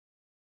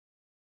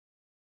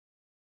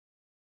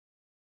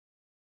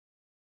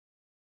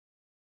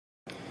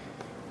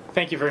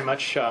Thank you very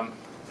much,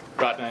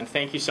 Ratna, and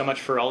thank you so much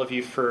for all of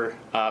you for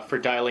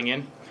dialing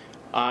in.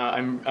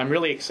 I'm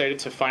really excited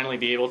to finally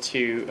be able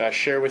to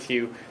share with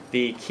you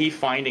the key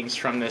findings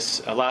from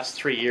this last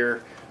 3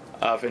 year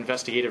of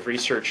investigative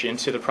research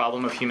into the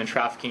problem of human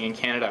trafficking in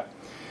Canada.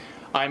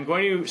 I'm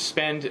going to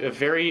spend a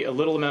very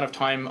little amount of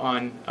time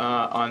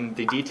on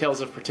the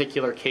details of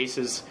particular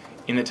cases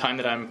in the time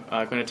that I'm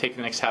going to take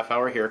the next half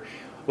hour here.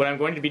 What I'm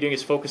going to be doing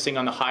is focusing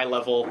on the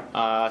high-level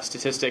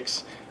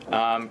statistics,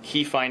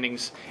 key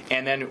findings,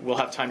 and then we'll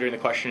have time during the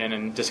question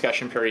and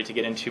discussion period to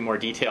get into more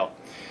detail.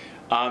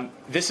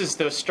 This is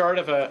the start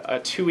of a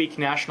 2-week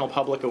national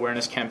public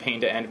awareness campaign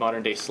to end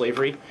modern-day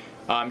slavery.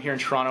 I'm here in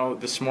Toronto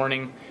this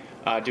morning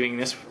doing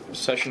this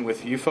session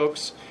with you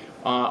folks.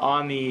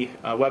 On the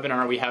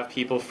webinar, we have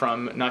people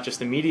from not just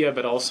the media,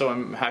 but also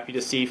I'm happy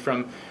to see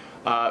from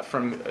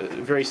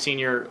very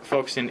senior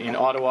folks in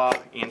Ottawa,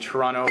 in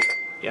Toronto,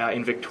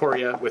 in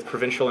Victoria, with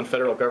provincial and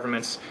federal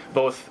governments,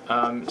 both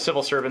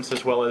civil servants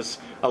as well as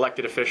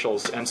elected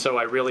officials. And so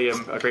I really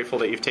am grateful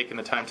that you've taken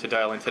the time to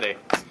dial in today.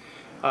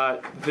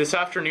 This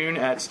afternoon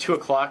at 2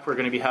 o'clock, we're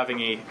going to be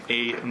having a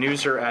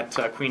newser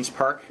at Queen's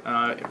Park.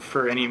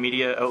 For any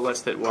media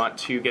outlets that want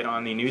to get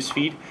on the news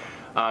feed,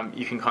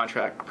 you can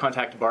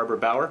contact Barbara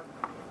Bauer,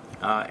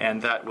 and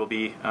that will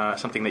be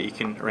something that you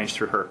can arrange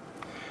through her.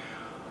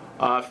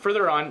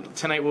 Further on,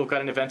 tonight we've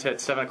got an event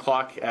at 7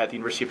 o'clock at the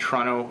University of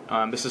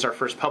Toronto. This is our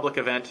first public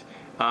event.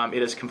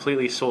 It is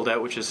completely sold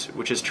out, which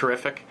is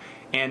terrific.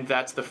 And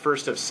that's the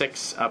first of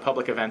 6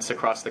 public events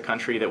across the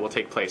country that will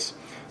take place.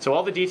 So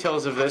all the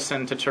details of this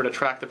and to sort of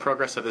track the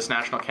progress of this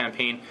national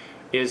campaign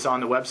is on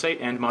the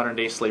website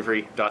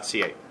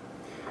endmodernDaySlavery.ca. All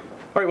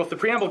right, well, with the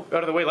preamble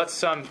out of the way,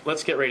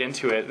 let's get right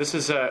into it. This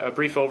is a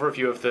brief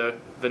overview of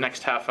the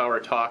next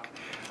half-hour talk.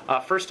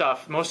 First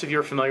off, most of you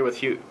are familiar with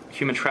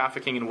human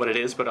trafficking and what it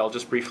is, but I'll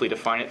just briefly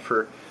define it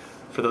for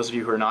those of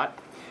you who are not.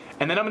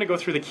 And then I'm going to go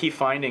through the key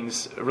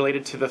findings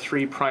related to the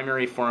 3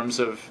 primary forms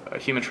of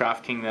human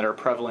trafficking that are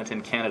prevalent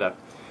in Canada.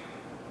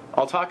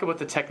 I'll talk about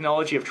the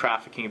technology of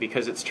trafficking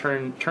because it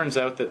turns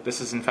out that this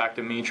is in fact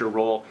a major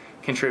role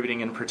contributing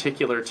in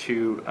particular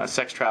to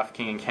sex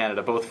trafficking in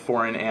Canada, both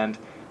foreign and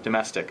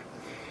domestic.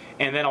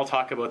 And then I'll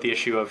talk about the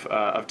issue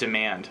of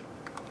demand.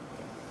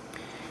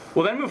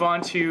 We'll then move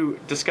on to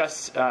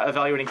discuss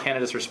evaluating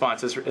Canada's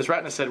response. As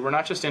Ratna said, we're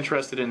not just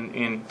interested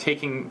in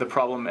taking the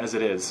problem as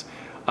it is.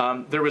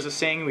 There was a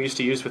saying we used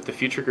to use with the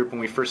Future Group when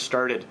we first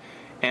started,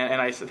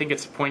 and I think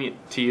it's poignant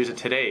to use it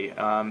today.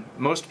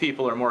 Most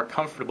people are more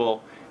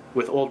comfortable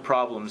with old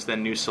problems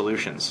than new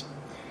solutions.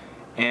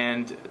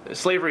 And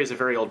slavery is a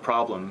very old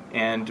problem,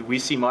 and we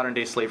see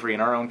modern-day slavery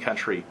in our own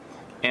country.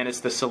 And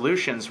it's the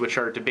solutions which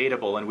are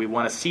debatable, and we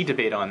want to see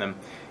debate on them,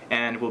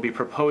 and we'll be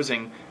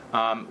proposing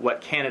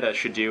what Canada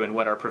should do and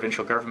what our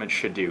provincial government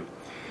should do.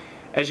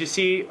 As you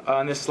see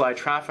on this slide,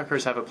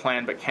 traffickers have a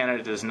plan, but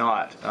Canada does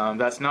not.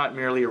 That's not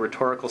merely a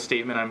rhetorical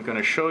statement. I'm going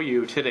to show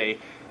you today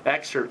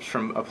excerpts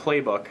from a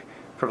playbook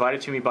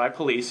provided to me by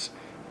police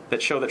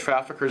that show that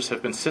traffickers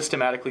have been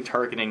systematically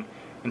targeting,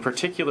 in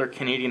particular,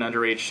 Canadian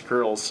underage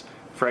girls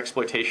for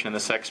exploitation in the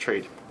sex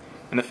trade.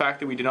 And the fact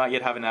that we do not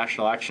yet have a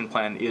national action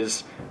plan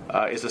is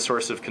a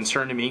source of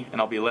concern to me,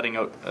 and I'll be letting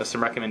out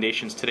some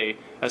recommendations today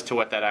as to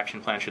what that action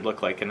plan should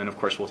look like, and then of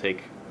course we'll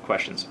take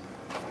questions.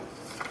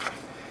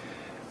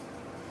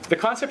 The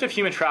concept of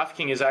human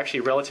trafficking is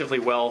actually relatively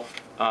well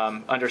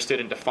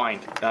understood and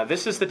defined.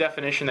 This is the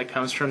definition that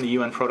comes from the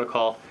UN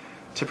Protocol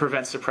to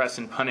prevent, suppress,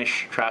 and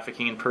punish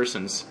trafficking in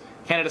persons.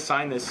 Canada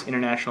signed this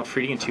international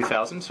treaty in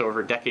 2000, so over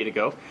a decade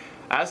ago,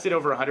 as did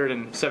over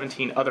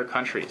 117 other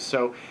countries.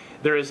 So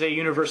there is a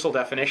universal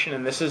definition,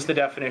 and this is the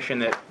definition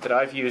that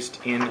I've used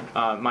in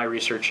my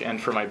research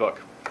and for my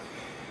book.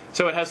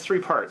 So it has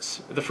 3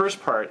 parts. The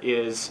first part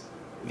is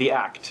the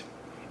act.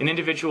 An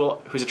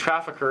individual who's a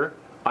trafficker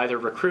either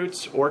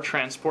recruits or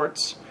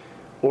transports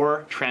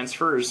or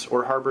transfers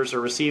or harbors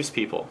or receives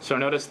people. So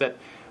notice that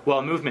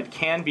while movement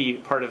can be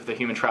part of the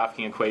human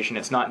trafficking equation,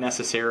 it's not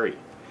necessary.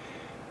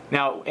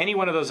 Now, any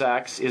one of those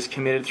acts is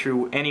committed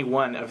through any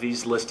one of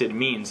these listed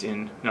means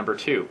in number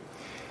 2.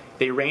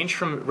 They range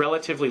from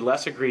relatively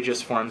less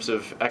egregious forms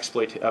of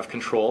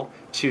control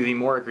to the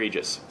more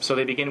egregious. So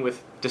they begin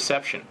with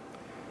deception.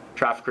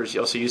 Traffickers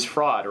also use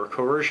fraud or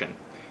coercion.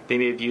 They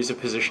may use a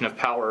position of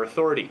power or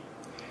authority.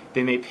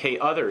 They may pay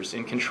others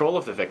in control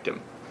of the victim.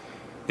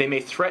 They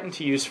may threaten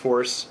to use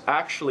force,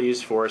 actually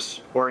use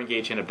force, or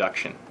engage in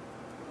abduction.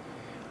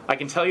 I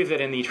can tell you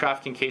that in the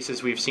trafficking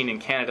cases we've seen in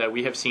Canada,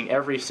 we have seen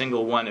every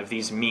single one of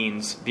these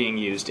means being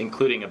used,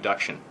 including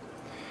abduction.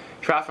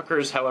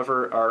 Traffickers,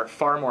 however, are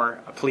far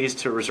more pleased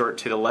to resort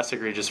to the less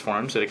egregious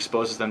forms. It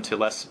exposes them to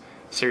less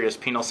serious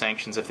penal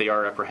sanctions if they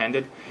are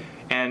apprehended,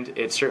 and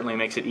it certainly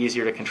makes it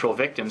easier to control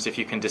victims if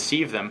you can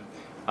deceive them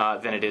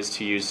than it is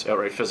to use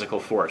outright physical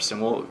force.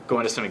 And we'll go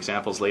into some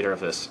examples later of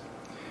this.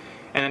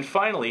 And then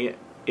finally,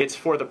 it's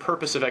for the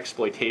purpose of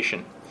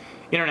exploitation.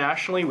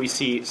 Internationally, we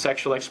see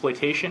sexual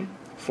exploitation,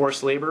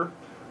 forced labor,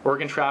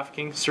 organ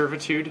trafficking,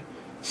 servitude,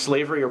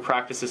 slavery, or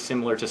practices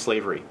similar to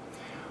slavery.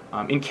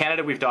 In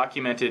Canada, we've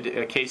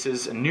documented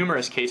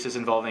numerous cases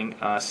involving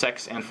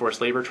sex and forced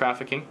labor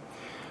trafficking.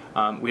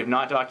 We have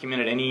not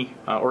documented any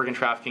organ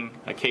trafficking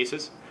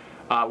cases.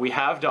 We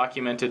have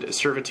documented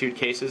servitude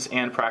cases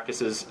and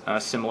practices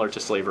similar to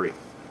slavery.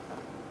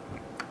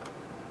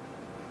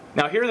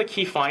 Now, here are the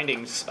key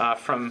findings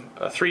from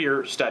a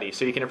 3-year study,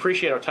 so you can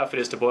appreciate how tough it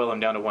is to boil them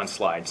down to one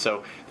slide.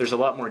 So there's a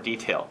lot more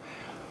detail.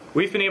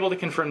 We've been able to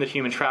confirm that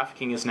human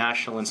trafficking is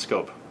national in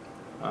scope.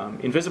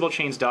 Invisible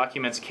Chains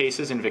documents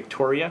cases in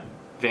Victoria,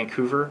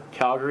 Vancouver,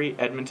 Calgary,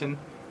 Edmonton,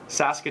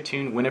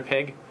 Saskatoon,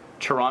 Winnipeg,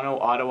 Toronto,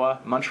 Ottawa,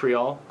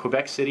 Montreal,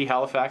 Quebec City,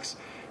 Halifax.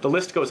 The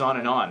list goes on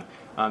and on.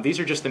 These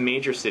are just the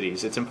major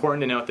cities. It's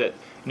important to note that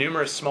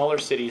numerous smaller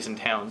cities and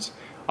towns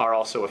are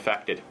also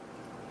affected.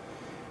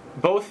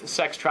 Both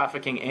sex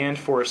trafficking and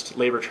forced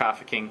labor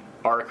trafficking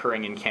are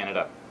occurring in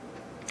Canada,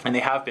 and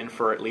they have been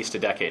for at least a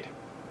decade.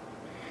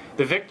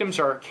 The victims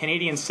are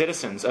Canadian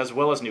citizens as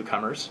well as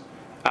newcomers,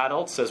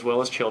 adults as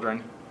well as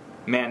children,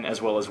 men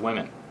as well as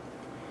women.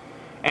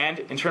 And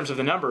in terms of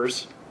the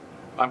numbers,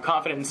 I'm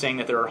confident in saying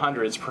that there are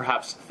hundreds,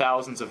 perhaps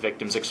thousands of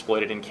victims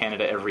exploited in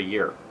Canada every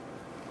year.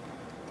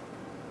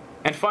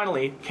 And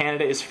finally,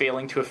 Canada is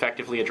failing to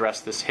effectively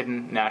address this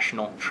hidden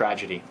national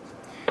tragedy.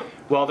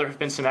 While there have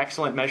been some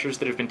excellent measures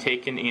that have been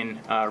taken in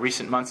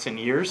recent months and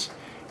years,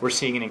 we're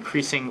seeing an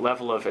increasing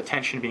level of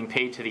attention being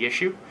paid to the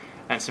issue,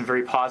 and some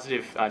very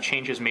positive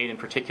changes made in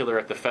particular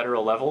at the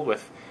federal level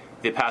with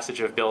the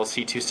passage of Bill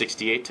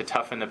C-268 to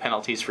toughen the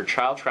penalties for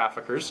child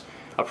traffickers,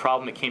 a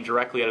problem that came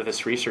directly out of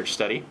this research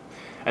study,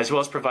 as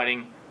well as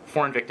providing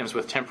foreign victims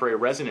with temporary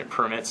resident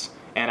permits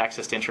and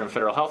access to interim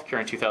federal health care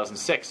in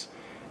 2006.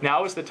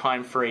 Now is the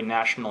time for a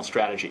national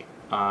strategy.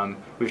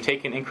 We've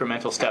taken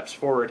incremental steps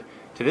forward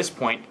to this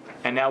point,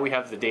 and now we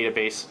have the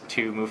database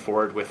to move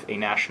forward with a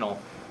national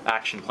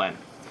action plan.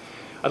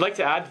 I'd like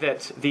to add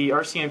that the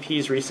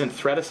RCMP's recent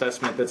threat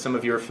assessment that some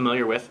of you are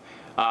familiar with,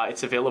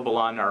 it's available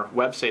on our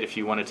website if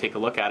you want to take a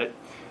look at it,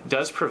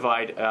 does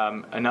provide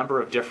a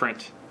number of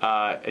different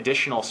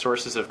additional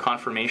sources of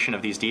confirmation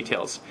of these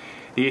details.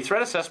 The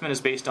threat assessment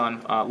is based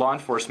on law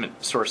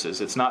enforcement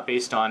sources. It's not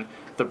based on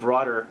the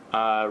broader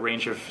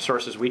range of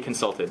sources we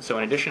consulted. So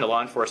in addition to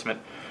law enforcement,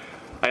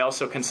 I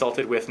also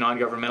consulted with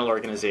non-governmental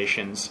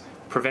organizations,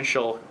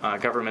 provincial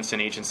governments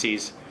and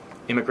agencies,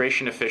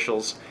 immigration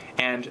officials,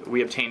 and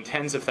we obtained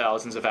tens of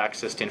thousands of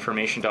access to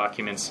information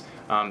documents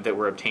that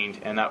were obtained,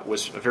 and that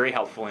was very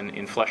helpful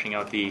in fleshing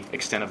out the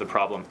extent of the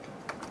problem.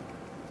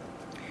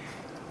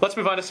 Let's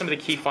move on to some of the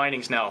key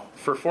findings now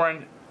for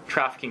foreign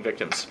trafficking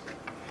victims.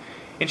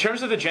 In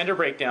terms of the gender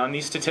breakdown,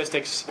 these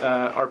statistics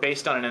are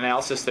based on an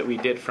analysis that we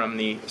did from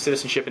the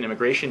citizenship and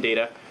immigration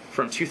data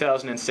from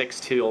 2006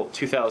 till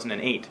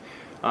 2008.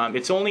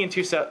 It's only in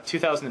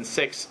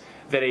 2006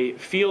 that a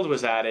field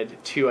was added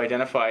to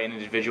identify an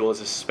individual as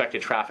a suspected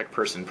trafficked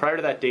person. Prior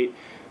to that date,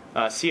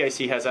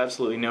 CIC has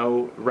absolutely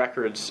no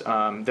records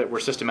that were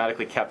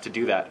systematically kept to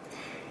do that.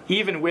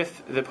 Even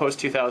with the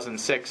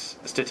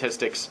post-2006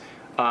 statistics,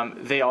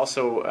 they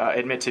also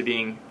admit to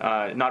being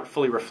not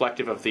fully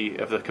reflective of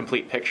the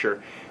complete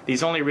picture.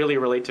 These only really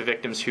relate to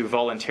victims who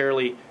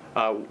voluntarily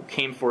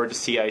came forward to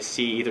CIC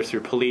either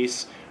through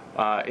police,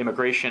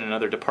 immigration,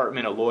 another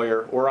department, a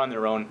lawyer, or on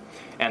their own,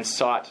 and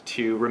sought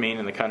to remain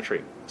in the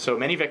country. So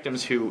many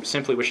victims who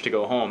simply wish to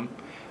go home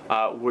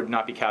would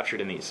not be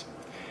captured in these.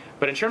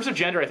 But in terms of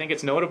gender, I think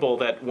it's notable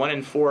that 1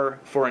 in 4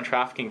 foreign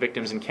trafficking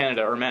victims in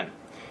Canada are men.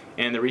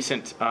 And the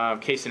recent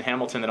case in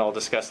Hamilton that I'll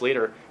discuss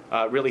later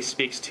really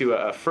speaks to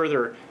a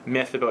further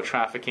myth about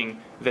trafficking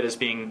that is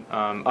being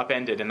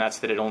upended, and that's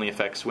that it only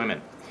affects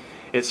women.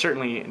 It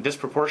certainly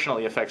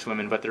disproportionately affects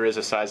women, but there is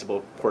a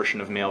sizable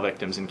portion of male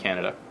victims in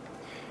Canada.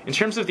 In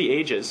terms of the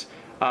ages,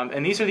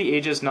 and these are the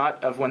ages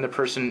not of when the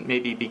person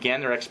maybe began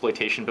their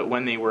exploitation, but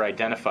when they were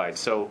identified.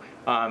 So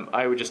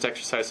I would just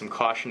exercise some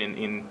caution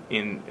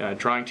in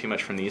drawing too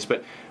much from these,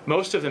 but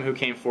most of them who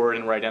came forward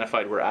and were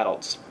identified were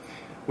adults.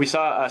 We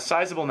saw a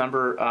sizable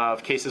number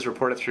of cases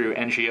reported through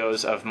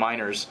NGOs of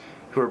minors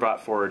who were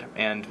brought forward,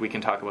 and we can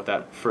talk about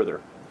that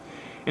further.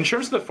 In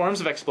terms of the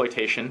forms of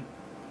exploitation,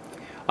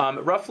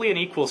 roughly an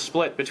equal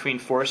split between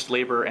forced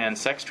labor and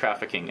sex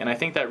trafficking, and I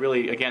think that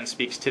really, again,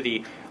 speaks to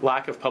the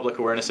lack of public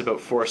awareness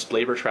about forced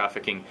labor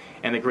trafficking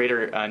and the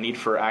greater need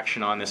for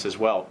action on this as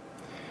well.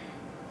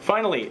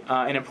 Finally,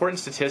 an important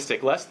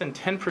statistic, less than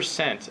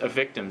 10% of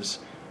victims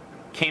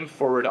came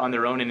forward on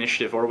their own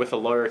initiative or with a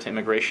lawyer to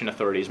immigration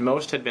authorities.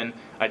 Most had been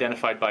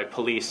identified by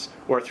police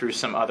or through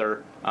some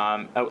other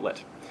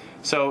outlet.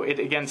 So it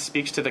again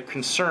speaks to the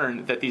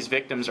concern that these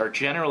victims are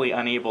generally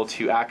unable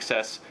to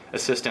access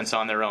assistance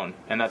on their own,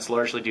 and that's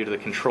largely due to the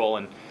control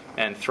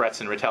and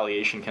threats and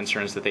retaliation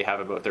concerns that they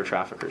have about their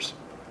traffickers.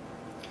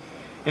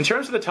 In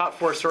terms of the top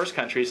 4 source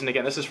countries, and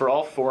again this is for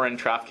all foreign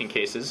trafficking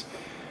cases,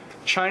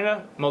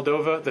 China,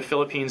 Moldova, the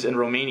Philippines, and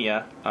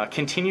Romania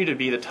continue to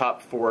be the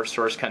top 4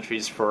 source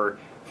countries for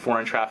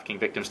foreign trafficking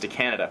victims to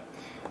Canada.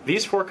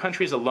 These 4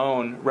 countries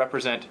alone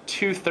represent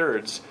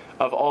 2/3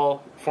 of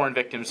all foreign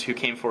victims who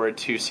came forward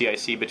to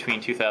CIC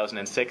between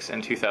 2006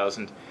 and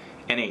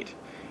 2008.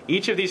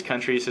 Each of these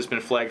countries has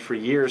been flagged for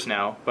years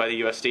now by the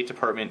U.S. State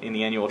Department in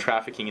the annual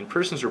Trafficking in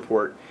Persons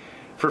report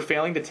for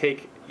failing to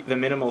take the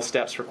minimal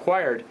steps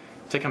required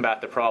to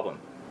combat the problem.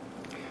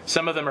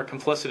 Some of them are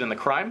complicit in the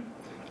crime,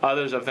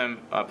 others of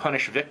them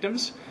punish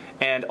victims,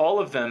 and all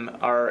of them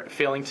are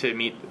failing to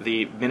meet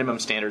the minimum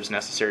standards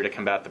necessary to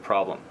combat the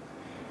problem.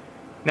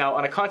 Now,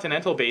 on a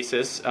continental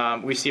basis,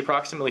 we see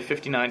approximately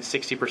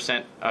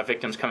 59–60% of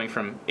victims coming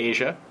from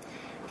Asia,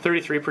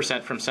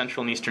 33% from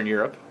Central and Eastern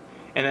Europe,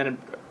 and then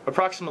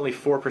approximately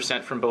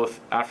 4% from both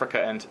Africa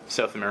and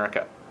South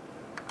America.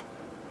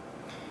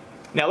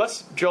 Now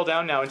let's drill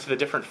down now into the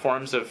different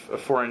forms of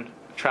foreign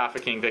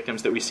trafficking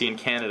victims that we see in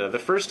Canada. The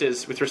first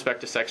is with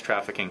respect to sex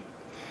trafficking.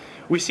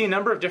 We see a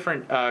number of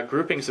different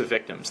groupings of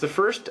victims. The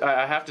first,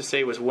 I have to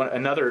say, was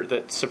another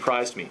that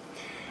surprised me.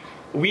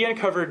 We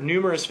uncovered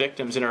numerous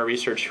victims in our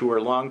research who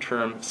were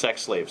long-term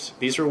sex slaves.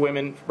 These were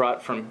women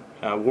brought from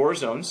war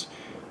zones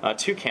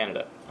to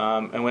Canada.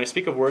 And when I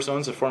speak of war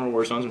zones, the former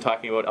war zones, I'm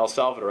talking about El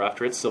Salvador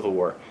after its civil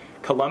war,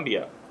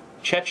 Colombia,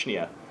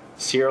 Chechnya,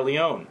 Sierra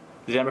Leone,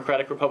 the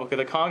Democratic Republic of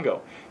the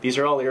Congo. These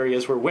are all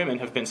areas where women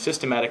have been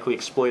systematically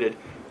exploited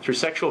through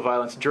sexual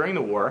violence during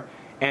the war,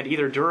 and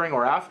either during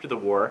or after the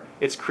war,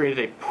 it's created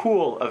a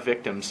pool of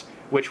victims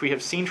which we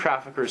have seen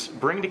traffickers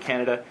bring to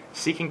Canada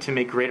seeking to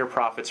make greater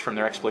profits from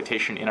their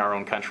exploitation in our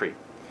own country.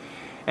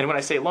 And when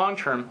I say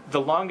long-term,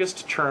 the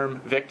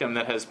longest-term victim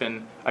that has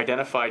been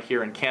identified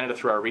here in Canada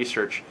through our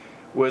research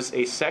was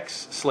a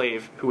sex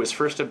slave who was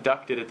first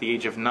abducted at the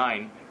age of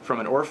 9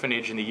 from an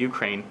orphanage in the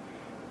Ukraine,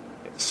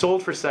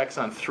 sold for sex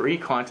on 3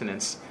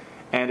 continents,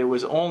 and it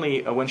was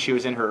only when she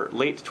was in her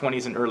late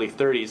 20s and early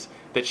 30s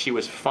that she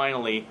was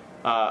finally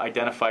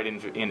identified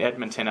in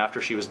Edmonton after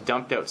she was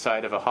dumped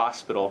outside of a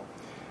hospital,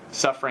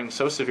 suffering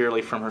so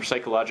severely from her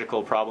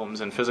psychological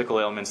problems and physical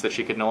ailments that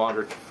she could no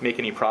longer make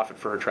any profit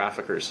for her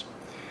traffickers.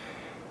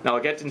 Now,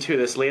 I'll get into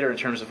this later in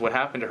terms of what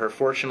happened to her.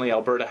 Fortunately,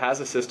 Alberta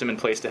has a system in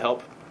place to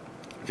help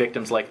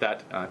victims like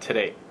that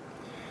today.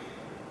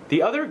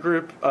 The other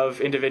group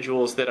of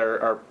individuals that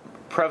are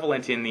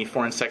prevalent in the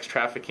foreign sex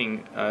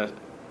trafficking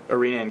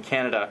arena in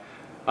Canada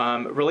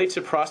relates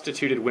to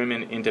prostituted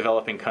women in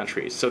developing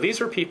countries. So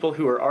these are people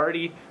who are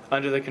already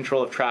under the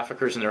control of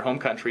traffickers in their home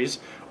countries,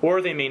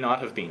 or they may not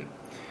have been.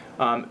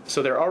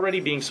 So they're already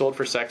being sold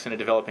for sex in a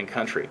developing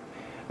country.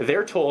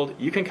 They're told,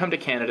 you can come to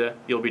Canada,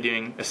 you'll be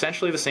doing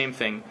essentially the same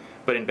thing,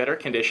 but in better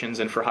conditions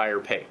and for higher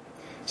pay.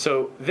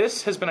 So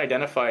this has been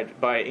identified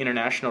by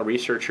international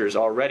researchers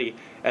already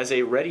as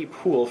a ready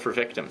pool for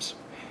victims.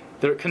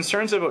 The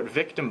concerns about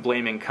victim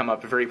blaming come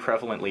up very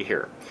prevalently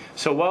here.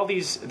 So while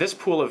this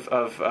pool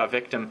of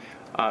victim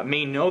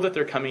may know that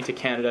they're coming to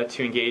Canada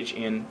to engage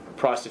in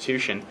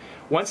prostitution,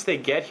 once they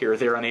get here,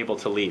 they're unable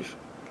to leave.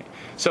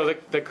 So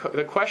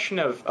the question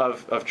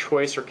of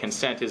choice or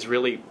consent is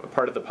really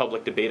part of the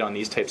public debate on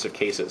these types of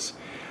cases.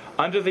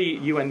 Under the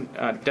UN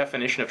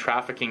definition of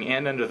trafficking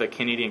and under the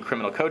Canadian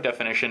Criminal Code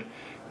definition,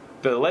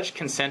 the alleged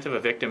consent of a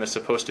victim is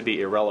supposed to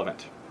be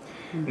irrelevant.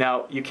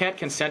 Now, you can't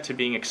consent to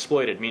being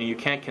exploited, meaning you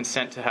can't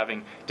consent to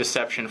having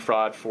deception,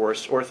 fraud,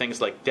 force, or things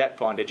like debt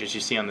bondage, as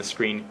you see on the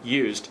screen,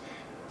 used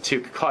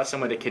to cause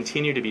someone to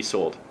continue to be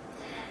sold.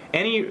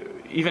 Any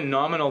even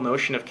nominal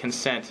notion of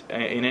consent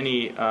in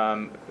any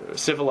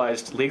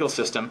civilized legal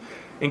system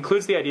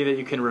includes the idea that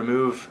you can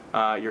remove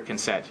your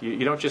consent.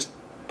 You don't just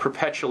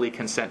perpetually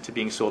consent to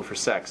being sold for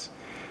sex.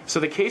 So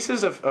the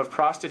cases of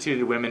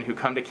prostituted women who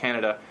come to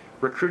Canada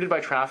recruited by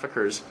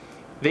traffickers,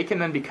 they can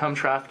then become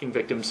trafficking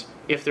victims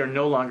if they're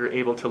no longer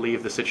able to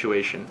leave the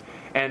situation.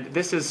 And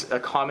this is a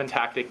common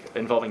tactic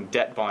involving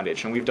debt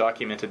bondage, and we've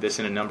documented this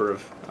in a number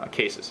of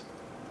cases.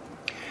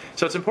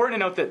 So it's important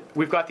to note that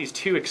we've got these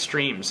two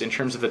extremes in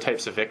terms of the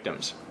types of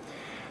victims.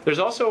 There's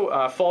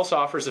also false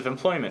offers of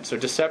employment, so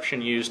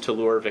deception used to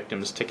lure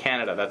victims to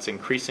Canada. That's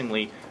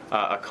increasingly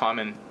a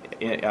common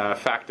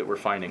fact that we're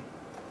finding.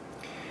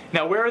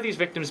 Now, where are these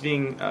victims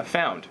being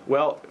found?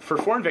 Well, for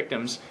foreign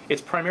victims,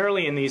 it's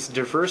primarily in these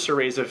diverse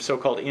arrays of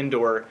so-called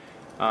indoor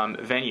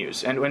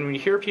venues. And when we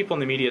hear people in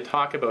the media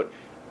talk about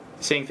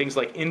saying things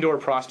like indoor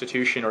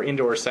prostitution or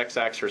indoor sex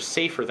acts are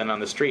safer than on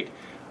the street,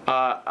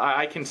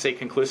 I can say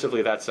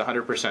conclusively that's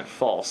 100%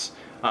 false.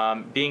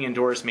 Being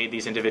indoors made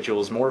these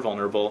individuals more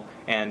vulnerable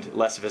and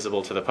less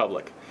visible to the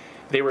public.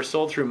 They were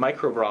sold through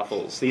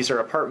micro-brothels. These are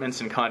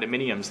apartments and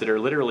condominiums that are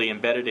literally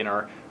embedded in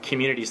our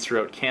communities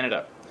throughout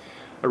Canada.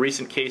 A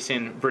recent case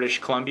in British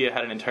Columbia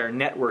had an entire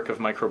network of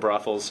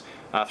micro-brothels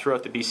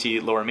throughout the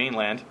BC Lower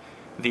Mainland.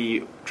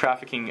 The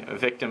trafficking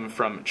victim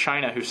from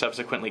China, who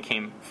subsequently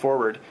came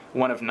forward,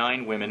 one of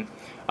 9 women,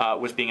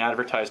 was being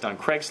advertised on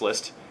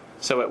Craigslist.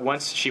 So at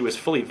once she was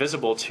fully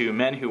visible to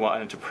men who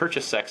wanted to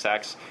purchase sex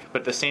acts,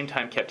 but at the same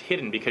time kept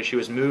hidden because she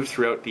was moved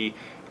throughout the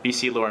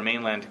BC Lower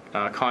Mainland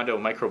condo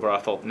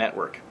micro-brothel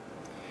network.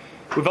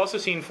 We've also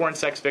seen foreign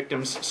sex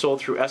victims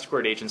sold through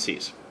escort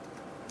agencies,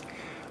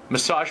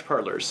 massage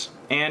parlors,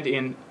 and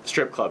in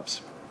strip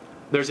clubs.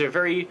 There's a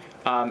very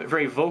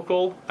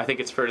vocal, I think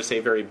it's fair to say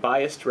very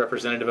biased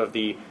representative of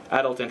the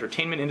adult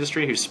entertainment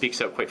industry who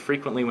speaks out quite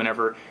frequently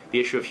whenever the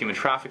issue of human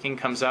trafficking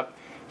comes up.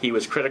 He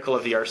was critical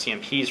of the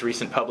RCMP's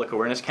recent public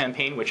awareness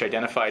campaign, which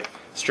identified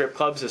strip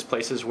clubs as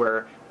places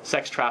where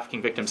sex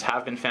trafficking victims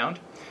have been found.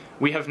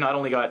 We have not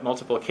only got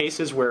multiple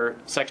cases where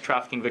sex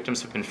trafficking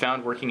victims have been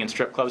found working in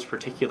strip clubs,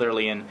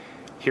 particularly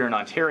here in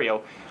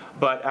Ontario,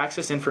 but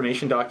access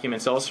information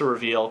documents also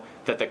reveal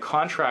that the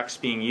contracts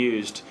being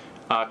used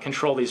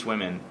control these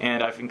women.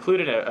 And I've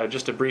included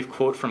just a brief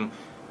quote from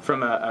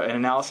an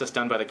analysis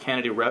done by the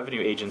Canada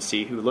Revenue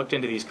Agency, who looked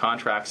into these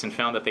contracts and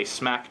found that they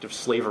smacked of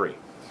slavery.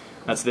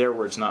 That's their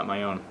words, not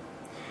my own.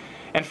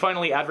 And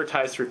finally,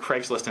 advertised through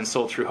Craigslist and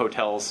sold through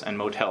hotels and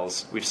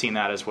motels. We've seen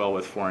that as well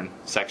with foreign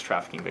sex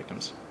trafficking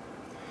victims.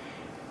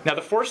 Now,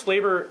 the forced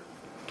labor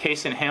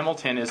case in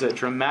Hamilton is a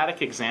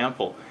dramatic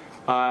example.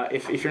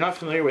 If you're not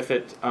familiar with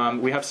it,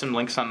 we have some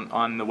links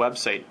on the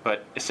website,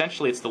 but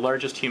essentially it's the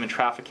largest human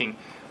trafficking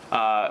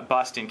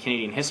bust in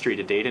Canadian history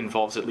to date. It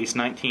involves at least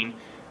 19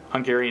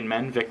 Hungarian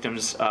men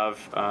victims of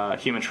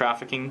human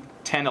trafficking,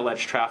 10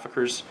 alleged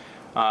traffickers,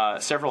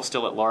 several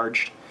still at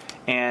large,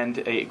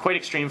 and quite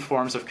extreme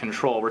forms of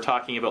control. We're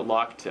talking about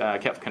locked,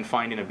 kept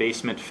confined in a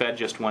basement, fed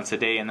just once a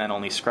day and then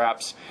only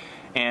scraps,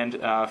 and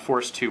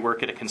forced to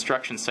work at a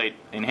construction site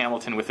in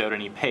Hamilton without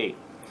any pay.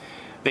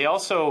 They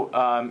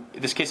also,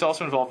 this case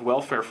also involved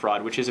welfare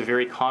fraud, which is a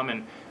very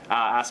common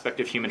aspect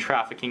of human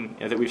trafficking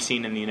that we've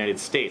seen in the United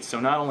States. So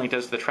not only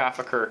does the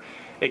trafficker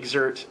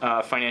extract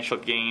financial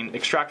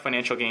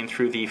gain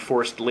through the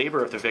forced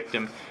labor of the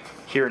victim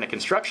here in a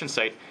construction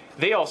site,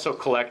 they also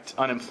collect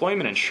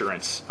unemployment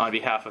insurance on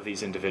behalf of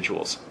these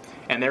individuals.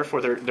 And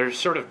therefore they're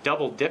sort of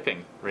double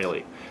dipping,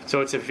 really.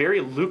 So it's a very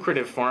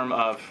lucrative form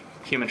of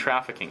human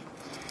trafficking.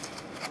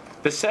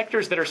 The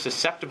sectors that are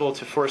susceptible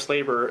to forced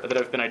labor that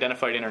have been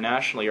identified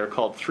internationally are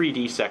called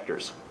 3D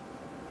sectors.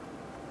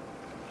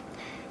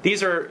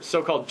 These are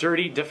so-called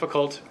dirty,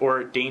 difficult,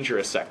 or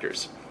dangerous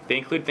sectors. They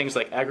include things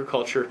like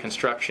agriculture,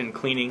 construction,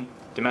 cleaning,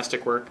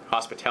 domestic work,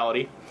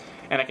 hospitality.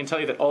 And I can tell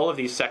you that all of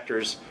these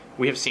sectors,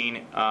 we have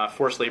seen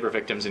forced labor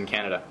victims in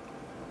Canada.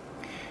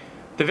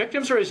 The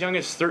victims are as young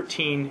as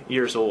 13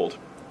 years old.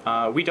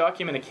 We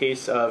document a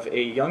case of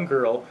a young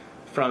girl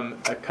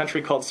from a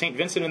country called St.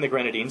 Vincent and the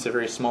Grenadines, a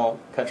very small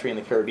country in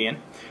the Caribbean,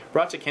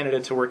 brought to Canada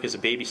to work as a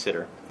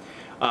babysitter.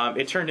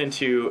 It turned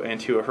into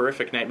a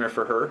horrific nightmare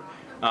for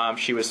her.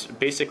 She was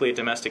basically a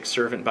domestic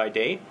servant by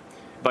day.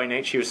 By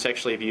night, she was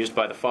sexually abused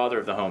by the father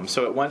of the home.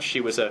 So at once,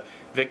 she was a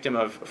victim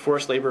of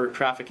forced labor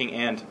trafficking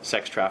and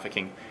sex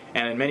trafficking.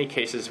 And in many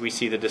cases, we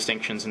see the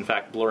distinctions, in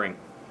fact, blurring.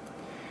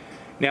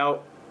 Now,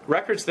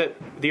 records that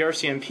the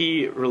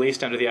RCMP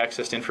released under the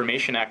Access to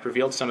Information Act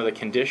revealed some of the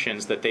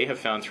conditions that they have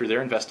found through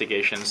their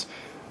investigations,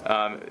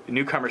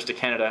 newcomers to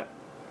Canada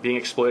being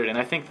exploited. And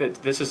I think that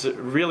this is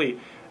really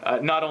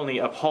not only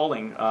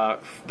appalling,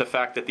 the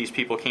fact that these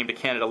people came to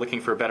Canada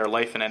looking for a better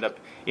life and end up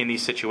in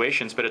these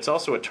situations, but it's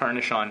also a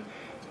tarnish on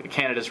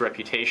Canada's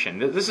reputation.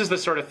 This is the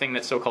sort of thing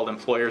that so-called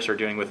employers are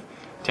doing with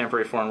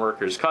temporary foreign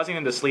workers, causing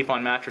them to sleep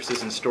on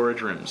mattresses in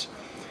storage rooms,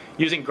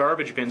 using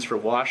garbage bins for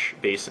wash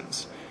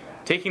basins,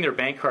 taking their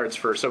bank cards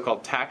for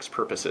so-called tax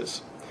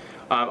purposes.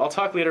 I'll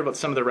talk later about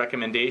some of the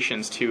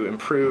recommendations to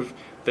improve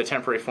the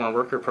temporary foreign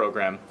worker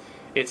program.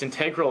 It's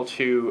integral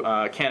to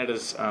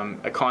Canada's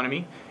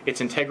economy. It's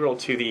integral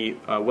to the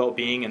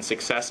well-being and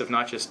success of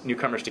not just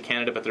newcomers to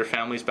Canada, but their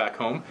families back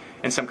home.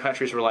 And some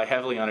countries rely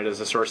heavily on it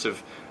as a source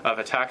of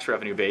a tax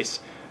revenue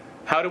base.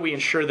 How do we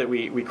ensure that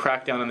we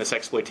crack down on this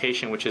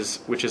exploitation, which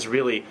is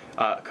really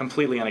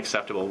completely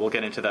unacceptable? We'll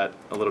get into that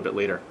a little bit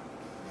later.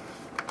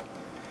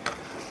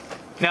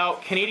 Now,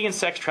 Canadian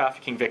sex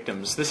trafficking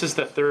victims. This is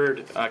the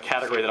third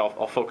category that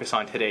I'll focus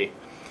on today.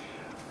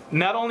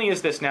 Not only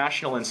is this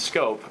national in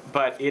scope,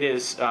 but it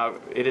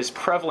is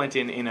prevalent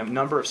in a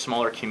number of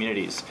smaller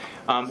communities.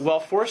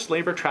 While forced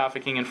labor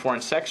trafficking and foreign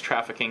sex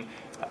trafficking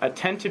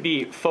tend to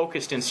be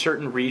focused in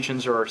certain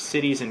regions or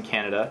cities in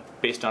Canada,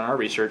 based on our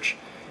research,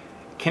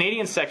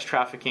 Canadian sex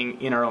trafficking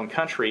in our own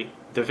country,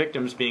 the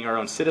victims being our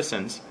own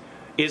citizens,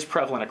 is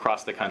prevalent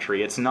across the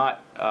country. It's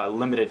not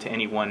limited to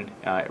any one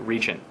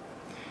region.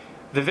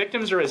 The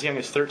victims are as young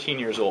as 13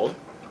 years old,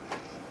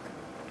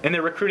 and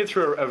they're recruited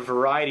through a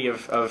variety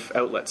of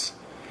outlets.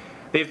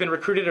 They've been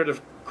recruited out of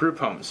group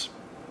homes.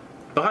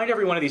 Behind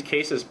every one of these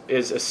cases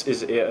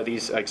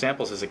these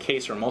examples is a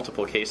case or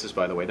multiple cases,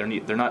 by the way.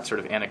 They're not sort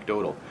of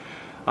anecdotal.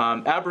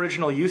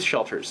 Aboriginal youth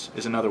shelters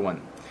is another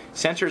one.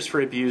 Centers for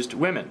abused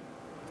women.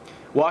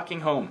 Walking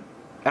home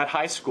at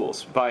high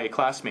schools by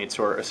classmates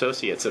or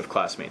associates of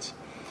classmates.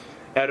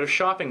 Out of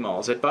shopping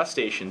malls, at bus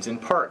stations, in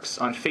parks,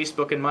 on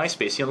Facebook and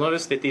MySpace. You'll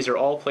notice that these are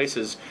all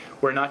places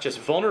where not just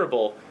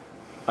vulnerable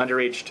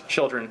underage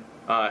children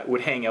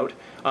would hang out,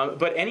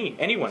 but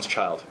anyone's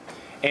child.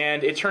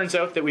 And it turns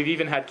out that we've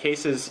even had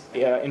cases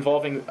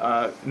involving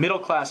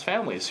middle-class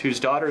families whose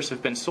daughters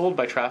have been sold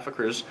by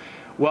traffickers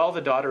while the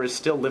daughter is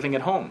still living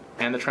at home,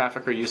 and the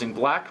trafficker using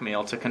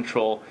blackmail to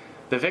control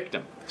the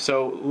victim.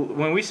 So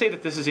when we say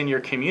that this is in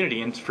your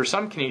community, and for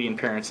some Canadian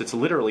parents it's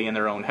literally in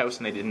their own house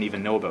and they didn't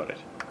even know about it.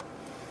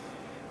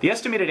 The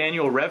estimated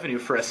annual revenue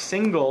for a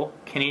single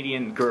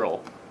Canadian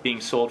girl being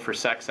sold for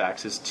sex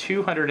acts is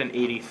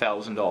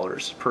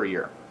 $280,000 per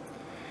year.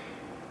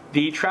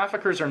 The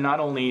traffickers are not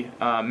only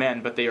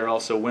men, but they are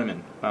also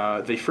women.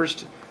 The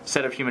first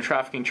set of human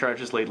trafficking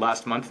charges laid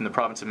last month in the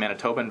province of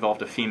Manitoba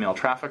involved a female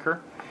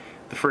trafficker.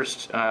 The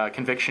first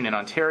conviction in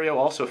Ontario,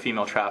 also a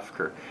female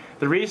trafficker.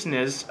 The reason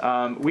is,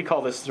 we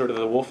call this sort of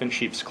the wolf in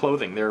sheep's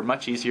clothing. They're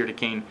much easier to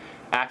gain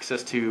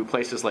access to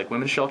places like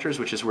women's shelters,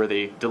 which is where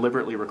they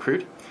deliberately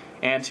recruit,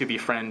 and to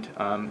befriend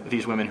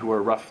these women who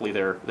are roughly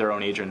their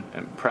own age and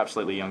perhaps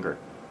slightly younger.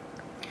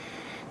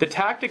 The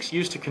tactics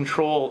used to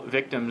control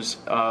victims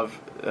of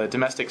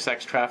domestic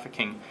sex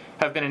trafficking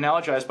have been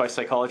analogized by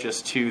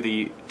psychologists to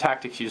the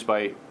tactics used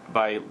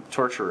by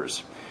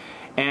torturers.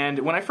 And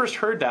when I first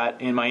heard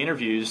that in my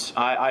interviews,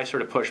 I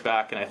sort of pushed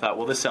back and I thought,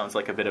 well, this sounds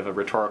like a bit of a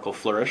rhetorical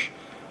flourish.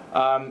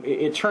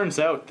 It turns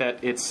out that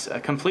it's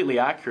completely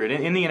accurate.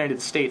 In the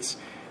United States,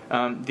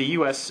 the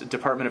U.S.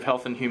 Department of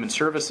Health and Human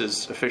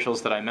Services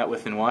officials that I met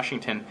with in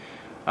Washington,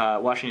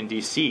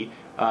 D.C.,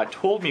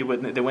 told me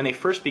that when they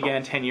first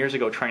began 10 years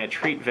ago trying to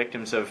treat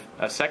victims of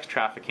sex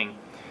trafficking,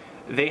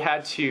 they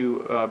had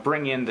to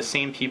bring in the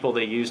same people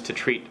they used to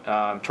treat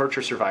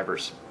torture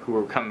survivors who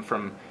were come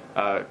from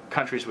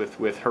countries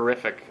with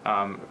horrific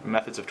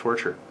methods of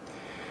torture.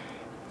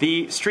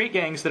 The street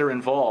gangs that are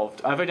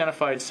involved, I've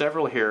identified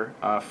several here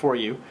for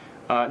you.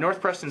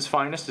 North Preston's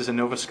Finest is a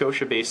Nova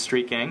Scotia-based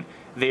street gang.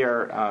 They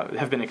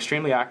have been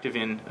extremely active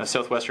in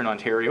southwestern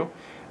Ontario.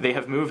 They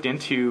have moved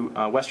into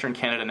Western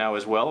Canada now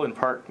as well, in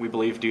part, we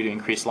believe, due to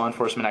increased law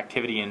enforcement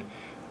activity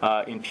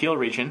in Peel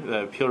Region.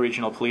 The Peel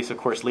Regional Police, of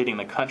course, leading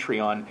the country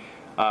on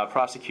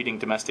prosecuting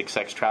domestic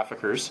sex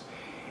traffickers.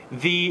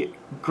 The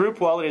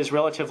group, while it is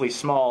relatively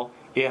small,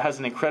 it has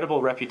an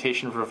incredible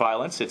reputation for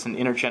violence. It's an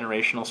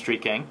intergenerational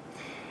street gang.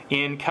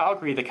 In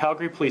Calgary, the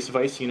Calgary Police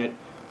Vice Unit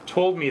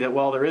told me that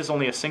while there is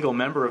only a single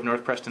member of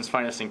North Preston's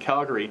Finest in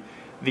Calgary,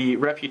 the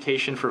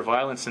reputation for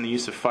violence and the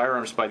use of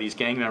firearms by these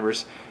gang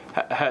members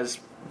has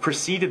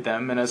preceded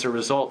them, and as a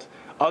result,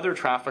 other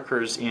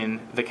traffickers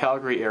in the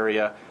Calgary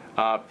area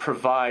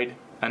provide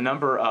a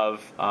number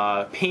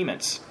of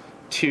payments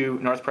to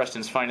North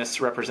Preston's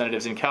Finest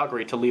representatives in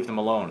Calgary to leave them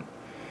alone.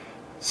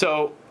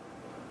 So,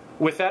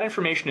 with that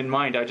information in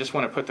mind, I just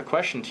want to put the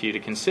question to you to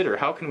consider.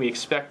 How can we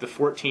expect the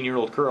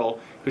 14-year-old girl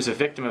who's a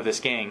victim of this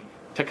gang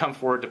to come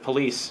forward to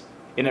police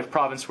in a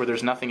province where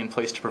there's nothing in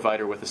place to provide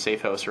her with a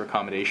safe house or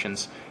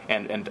accommodations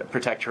and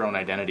protect her own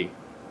identity?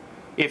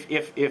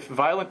 If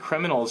violent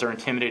criminals are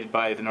intimidated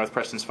by the North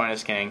Preston's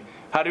Finest gang,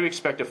 how do we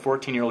expect a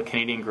 14-year-old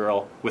Canadian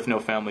girl with no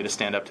family to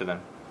stand up to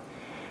them?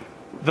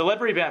 The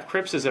Ledbury Banff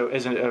Crips is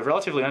a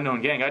relatively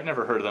unknown gang. I'd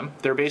never heard of them.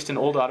 They're based in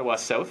Old Ottawa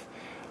South,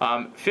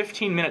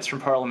 15 minutes from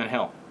Parliament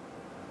Hill.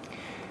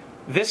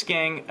 This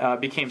gang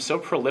became so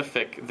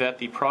prolific that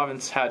the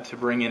province had to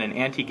bring in an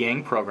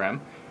anti-gang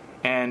program,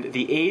 and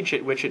the age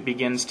at which it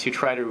begins to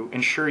try to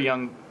ensure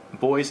young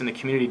boys in the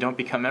community don't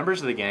become members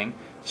of the gang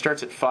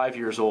starts at 5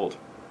 years old.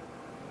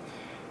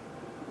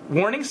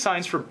 Warning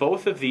signs for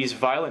both of these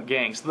violent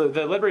gangs.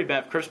 The Ledbury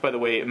Banff Crips, by the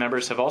way,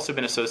 members have also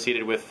been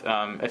associated with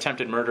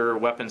attempted murder,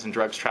 weapons and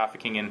drugs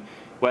trafficking in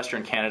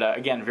Western Canada.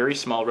 Again, very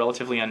small,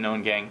 relatively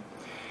unknown gang.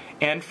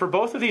 And for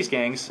both of these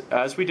gangs,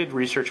 as we did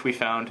research, we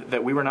found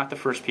that we were not the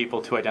first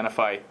people to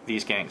identify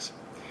these gangs.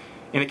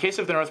 In the case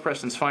of the North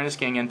Preston's Finest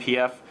gang,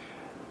 NPF,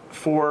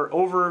 for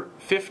over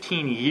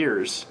 15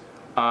 years,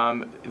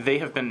 they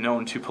have been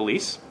known to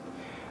police.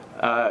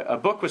 A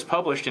book was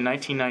published in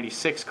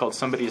 1996 called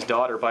Somebody's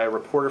Daughter by a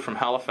reporter from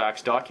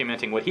Halifax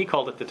documenting what he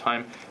called at the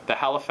time the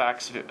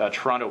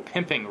Halifax-Toronto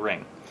pimping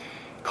ring,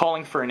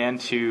 calling for an end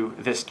to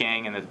this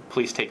gang and the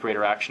police take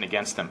greater action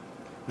against them.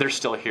 They're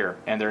still here,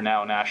 and they're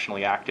now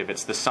nationally active.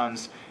 It's the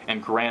sons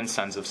and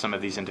grandsons of some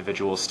of these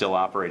individuals still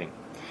operating.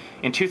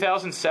 In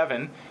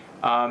 2007,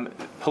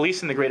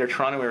 police in the Greater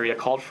Toronto Area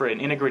called for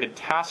an integrated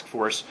task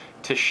force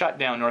to shut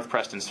down North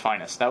Preston's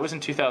Finest. That was in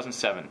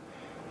 2007.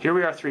 Here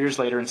we are 3 years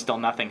later, and still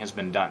nothing has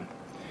been done.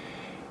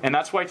 And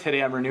that's why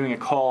today I'm renewing a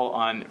call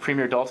on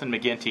Premier Dalton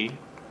McGuinty,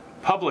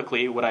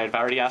 publicly, what I have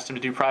already asked him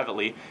to do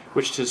privately,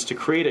 which is to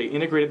create an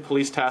integrated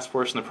police task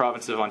force in the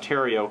province of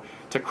Ontario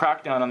to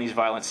crack down on these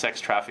violent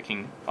sex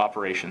trafficking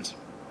operations.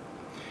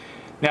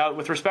 Now,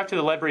 with respect to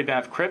the Ledbury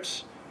Banff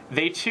Crips,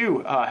 they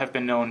too have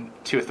been known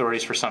to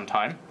authorities for some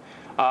time.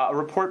 A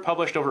report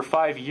published over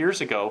 5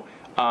 years ago,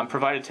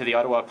 provided to the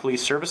Ottawa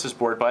Police Services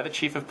Board by the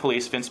Chief of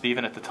Police, Vince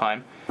Bevan at the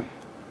time,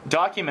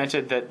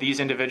 documented that these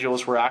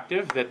individuals were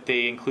active, that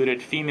they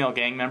included female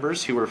gang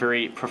members who were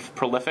very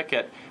prolific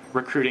at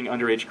recruiting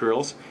underage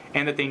girls,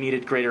 and that they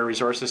needed greater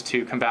resources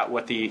to combat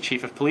what the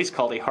Chief of Police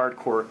called a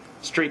hardcore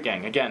street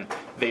gang. Again,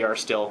 they are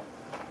still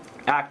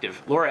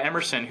active. Laura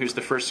Emerson, who's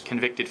the first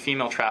convicted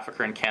female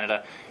trafficker in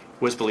Canada,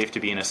 was believed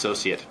to be an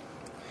associate.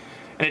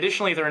 And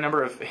additionally, there are a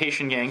number of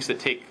Haitian gangs that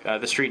take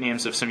the street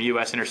names of some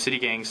U.S. inner-city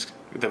gangs,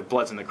 the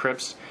Bloods and the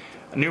Crips,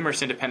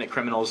 numerous independent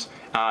criminals,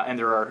 and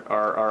there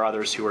are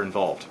others who are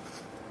involved.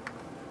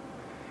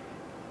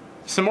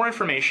 Some more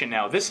information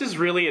now. This is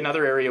really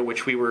another area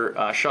which we were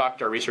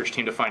shocked, our research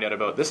team, to find out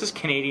about. This is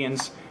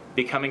Canadians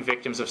becoming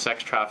victims of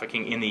sex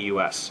trafficking in the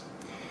U.S.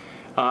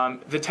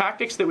 The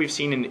tactics that we've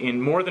seen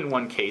in more than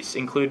one case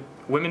include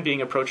women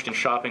being approached in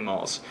shopping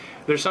malls.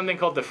 There's something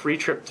called the free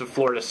trip to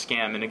Florida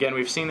scam, and again,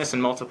 we've seen this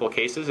in multiple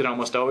cases. It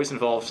almost always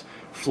involves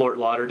Fort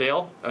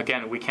Lauderdale.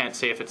 Again, we can't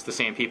say if it's the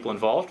same people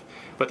involved,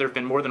 but there have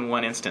been more than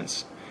one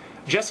instance.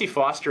 Jessie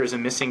Foster is a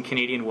missing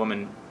Canadian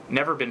woman,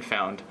 never been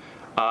found.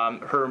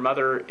 Her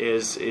mother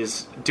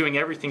is doing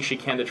everything she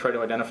can to try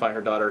to identify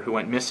her daughter, who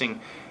went missing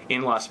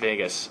in Las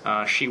Vegas.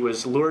 She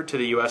was lured to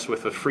the U.S.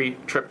 with a free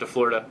trip to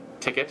Florida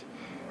ticket,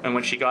 and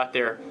when she got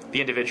there,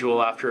 the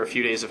individual, after a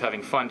few days of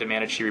having fun,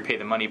 demanded she repay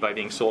the money by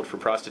being sold for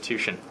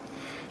prostitution.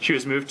 She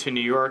was moved to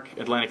New York,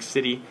 Atlantic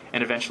City,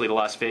 and eventually to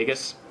Las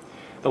Vegas.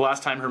 The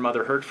last time her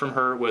mother heard from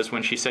her was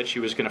when she said she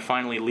was going to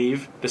finally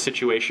leave the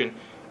situation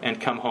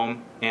and come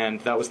home, and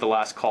that was the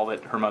last call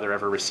that her mother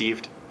ever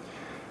received.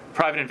 A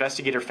private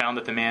investigator found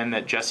that the man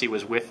that Jessie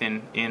was with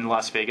in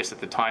Las Vegas at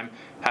the time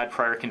had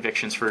prior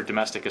convictions for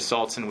domestic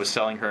assaults and was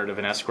selling her out of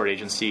an escort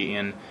agency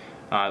in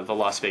the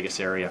Las Vegas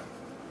area.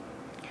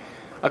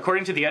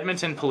 According to the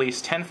Edmonton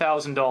police,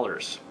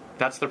 $10,000,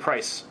 that's the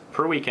price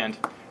per weekend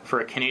for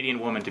a Canadian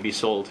woman to be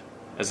sold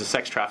as a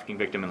sex trafficking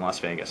victim in Las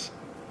Vegas.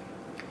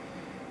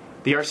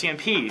 The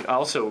RCMP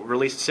also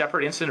released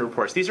separate incident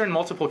reports. These are in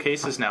multiple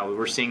cases now.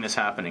 We're seeing this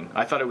happening.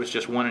 I thought it was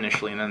just one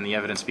initially, and then the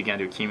evidence began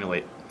to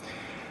accumulate.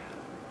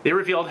 They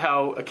revealed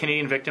how a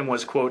Canadian victim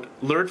was, quote,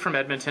 lured from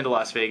Edmonton to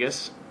Las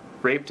Vegas,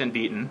 raped and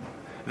beaten,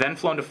 then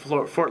flown to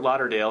Fort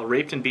Lauderdale,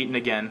 raped and beaten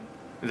again,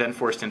 then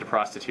forced into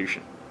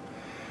prostitution.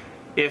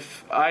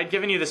 If I'd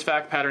given you this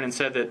fact pattern and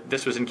said that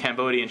this was in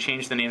Cambodia and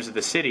changed the names of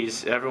the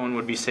cities, everyone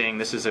would be saying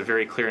this is a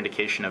very clear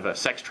indication of a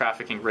sex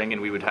trafficking ring,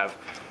 and we would have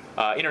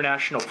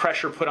international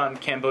pressure put on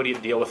Cambodia to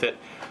deal with it.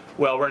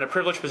 Well, we're in a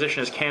privileged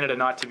position as Canada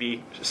not to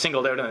be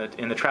singled out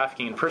in the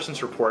Trafficking in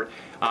Persons report.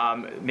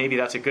 Maybe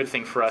that's a good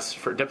thing for us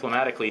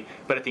diplomatically,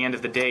 but at the end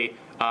of the day,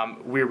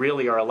 we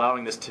really are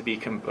allowing this to be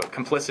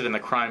complicit in the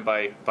crime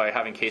by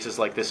having cases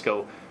like this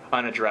go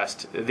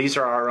unaddressed. These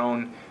are our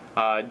own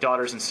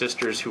daughters and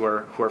sisters who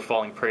are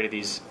falling prey to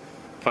these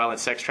violent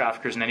sex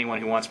traffickers, and anyone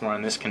who wants more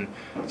on this can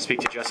speak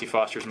to Jessie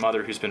Foster's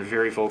mother, who's been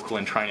very vocal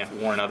in trying to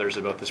warn others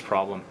about this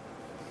problem.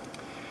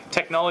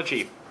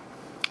 Technology.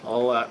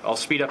 I'll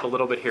speed up a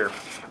little bit here.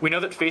 We know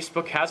that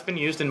Facebook has been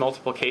used in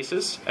multiple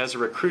cases as a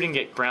recruiting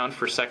ground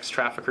for sex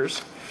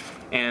traffickers,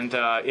 and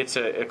it's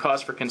a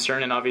cause for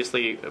concern, and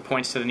obviously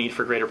points to the need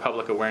for greater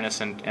public awareness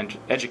and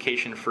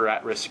education for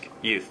at-risk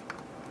youth.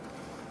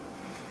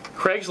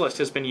 Craigslist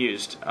has been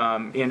used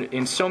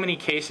in so many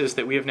cases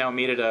that we have now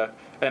made it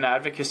an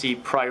advocacy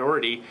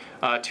priority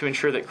to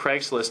ensure that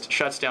Craigslist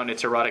shuts down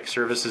its erotic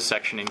services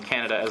section in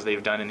Canada as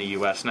they've done in the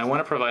US. And I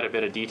want to provide a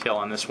bit of detail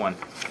on this one.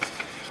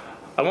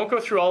 I won't go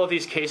through all of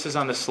these cases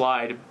on the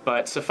slide,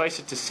 but suffice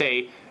it to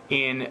say,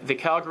 in the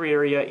Calgary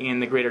area, in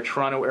the Greater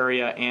Toronto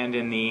area, and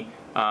in the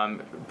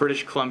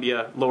British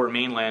Columbia Lower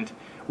Mainland,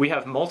 we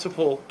have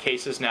multiple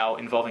cases now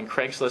involving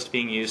Craigslist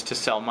being used to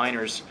sell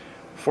minors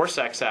for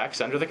sex acts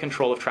under the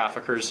control of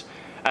traffickers,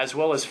 as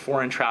well as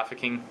foreign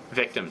trafficking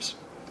victims.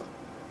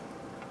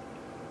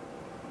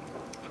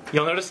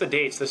 You'll notice the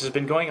dates. This has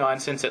been going on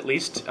since at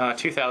least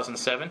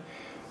 2007.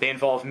 They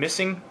involve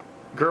missing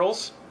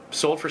girls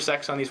sold for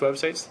sex on these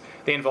websites.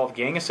 They involve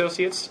gang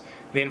associates.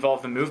 They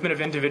involve the movement of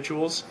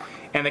individuals.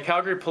 And the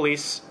Calgary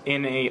police,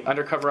 in an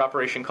undercover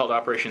operation called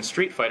Operation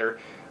Street Fighter,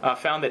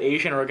 found that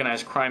Asian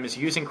organized crime is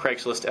using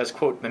Craigslist as,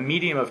 quote, the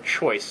medium of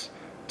choice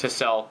to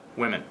sell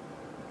women.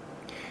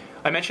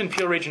 I mentioned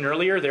Peel Region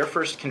earlier. Their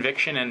first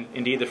conviction, and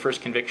indeed the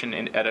first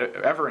conviction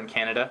ever in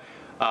Canada,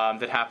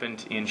 that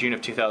happened in June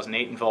of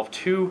 2008, involved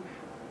two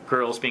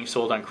girls being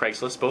sold on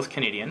Craigslist, both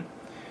Canadian.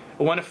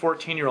 One, a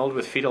 14-year-old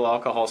with fetal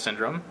alcohol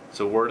syndrome, it's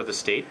a ward of the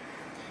state.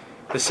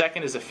 The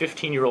second is a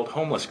 15-year-old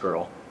homeless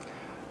girl.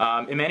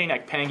 Imani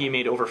Nakpangi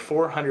made over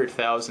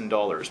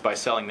 $400,000 by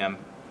selling them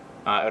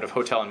out of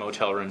hotel and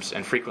motel rooms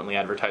and frequently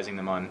advertising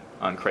them on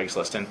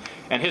Craigslist.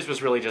 And his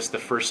was really just the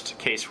first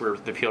case where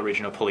the Peel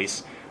Regional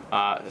Police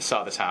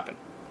saw this happen.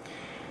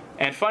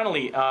 And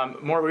finally,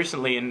 more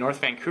recently in North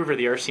Vancouver,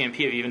 the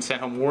RCMP have even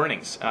sent home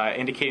warnings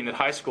indicating that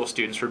high school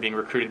students were being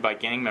recruited by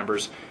gang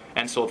members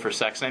and sold for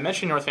sex. And I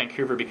mention North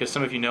Vancouver because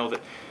some of you know that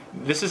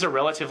this is a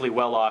relatively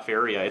well-off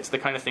area. It's the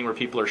kind of thing where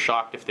people are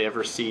shocked if they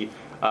ever see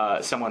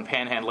someone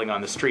panhandling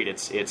on the street.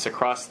 It's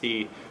across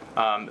the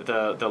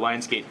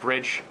Lionsgate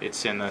Bridge.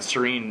 It's in the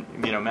serene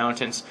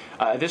mountains.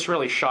 This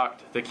really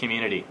shocked the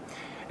community.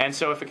 And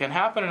so if it can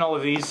happen in all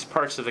of these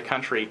parts of the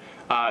country,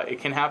 it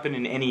can happen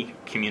in any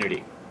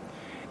community.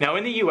 Now,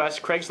 in the U.S.,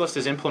 Craigslist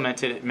has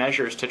implemented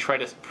measures to try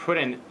to put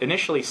in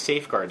initially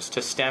safeguards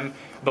to stem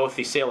both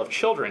the sale of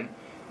children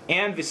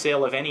and the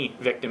sale of any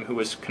victim who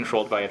was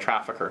controlled by a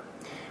trafficker.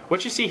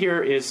 What you see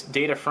here is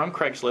data from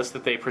Craigslist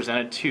that they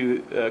presented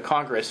to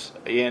Congress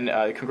in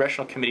a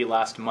congressional committee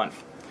last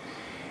month.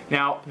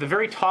 Now, the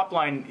very top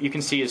line you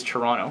can see is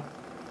Toronto.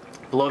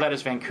 Below that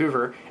is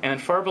Vancouver, and then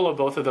far below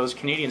both of those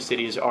Canadian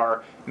cities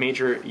are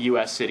major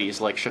U.S. cities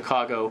like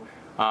Chicago,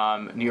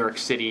 New York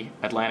City,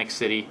 Atlantic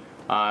City,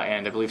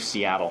 and I believe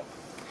Seattle.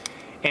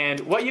 And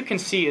what you can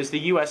see is the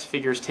U.S.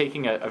 figures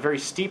taking a very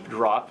steep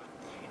drop,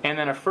 and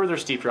then a further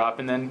steep drop,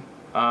 and then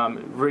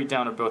right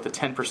down at about the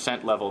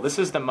 10% level. This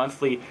is the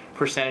monthly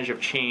percentage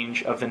of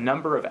change of the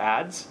number of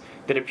ads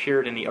that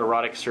appeared in the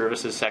erotic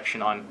services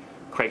section on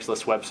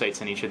Craigslist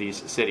websites in each of these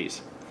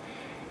cities.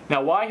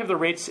 Now, why have the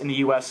rates in the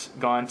US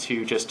gone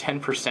to just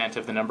 10%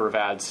 of the number of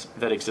ads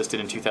that existed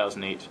in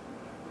 2008?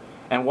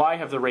 And why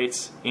have the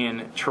rates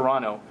in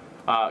Toronto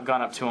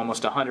gone up to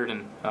almost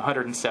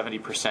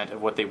 170%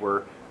 of what they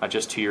were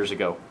just 2 years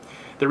ago?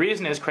 The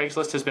reason is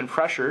Craigslist has been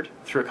pressured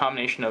through a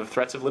combination of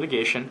threats of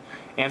litigation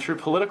and through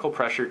political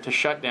pressure to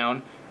shut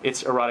down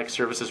its erotic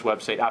services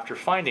website after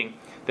finding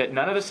that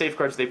none of the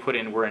safeguards they put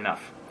in were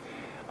enough.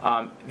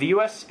 The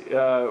U.S.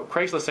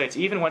 Craigslist sites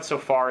even went so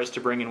far as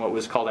to bring in what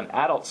was called an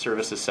adult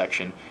services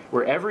section,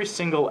 where every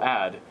single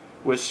ad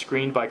was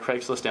screened by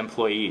Craigslist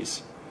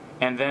employees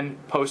and then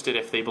posted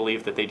if they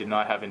believed that they did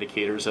not have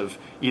indicators of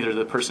either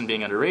the person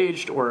being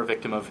underage or a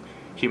victim of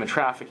human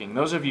trafficking.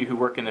 Those of you who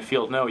work in the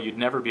field know you'd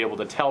never be able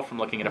to tell from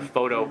looking at a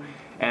photo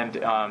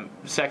and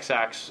sex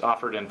acts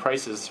offered and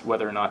prices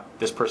whether or not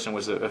this person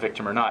was a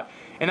victim or not.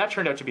 And that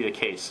turned out to be the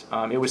case.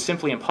 It was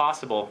simply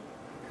impossible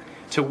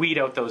to weed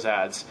out those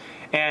ads.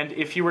 And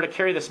if you were to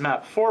carry this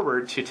map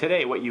forward to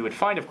today, what you would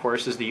find, of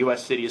course, is the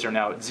U.S. cities are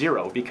now at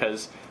zero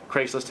because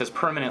Craigslist has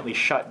permanently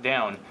shut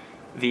down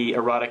the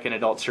erotic and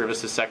adult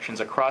services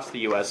sections across the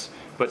U.S.,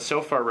 but so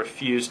far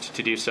refused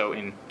to do so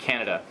in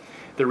Canada.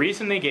 The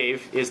reason they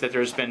gave is that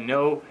there's been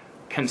no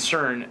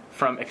concern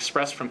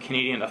expressed from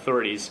Canadian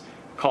authorities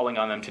calling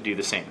on them to do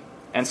the same.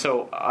 And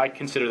so I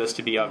consider this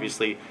to be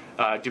obviously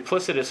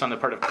duplicitous on the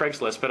part of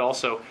Craigslist, but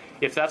also,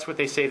 if that's what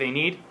they say they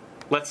need,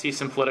 let's see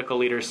some political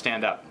leaders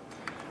stand up.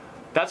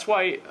 That's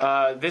why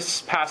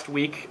this past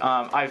week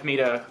I've made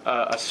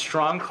a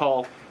strong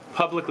call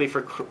publicly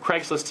for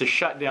Craigslist to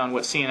shut down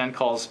what CNN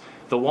calls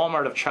the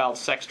Walmart of child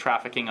sex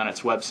trafficking on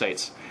its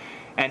websites.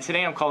 And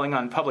today I'm calling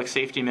on Public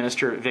Safety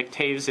Minister Vic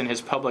Taves and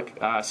his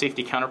public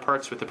safety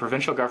counterparts with the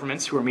provincial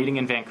governments who are meeting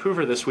in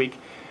Vancouver this week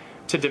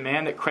to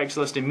demand that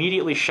Craigslist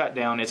immediately shut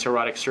down its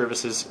erotic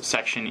services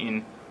section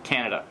in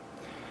Canada.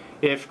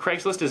 If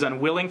Craigslist is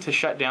unwilling to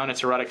shut down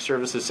its erotic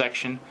services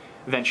section,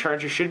 then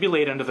charges should be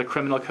laid under the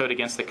criminal code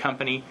against the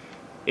company,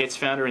 its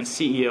founder and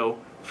CEO,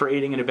 for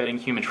aiding and abetting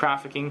human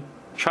trafficking,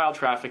 child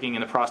trafficking,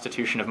 and the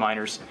prostitution of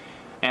minors.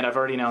 And I've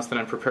already announced that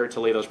I'm prepared to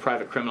lay those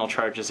private criminal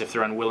charges if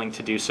they're unwilling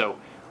to do so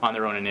on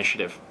their own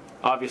initiative.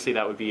 Obviously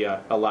that would be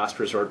a last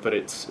resort, but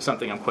it's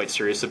something I'm quite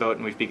serious about,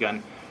 and we've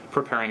begun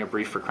preparing a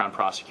brief for Crown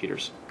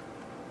prosecutors.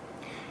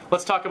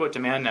 Let's talk about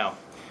demand now.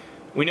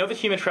 We know that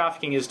human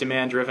trafficking is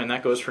demand-driven.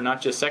 That goes for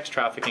not just sex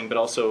trafficking, but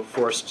also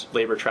forced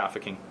labor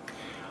trafficking.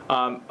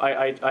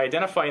 I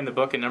identify in the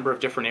book a number of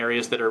different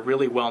areas that are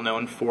really well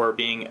known for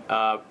being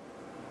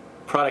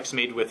products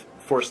made with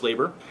forced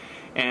labor.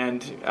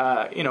 And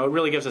it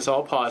really gives us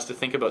all pause to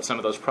think about some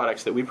of those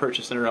products that we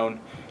purchase in our own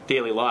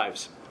daily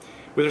lives.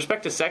 With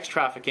respect to sex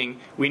trafficking,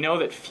 we know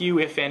that few,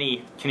 if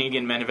any,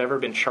 Canadian men have ever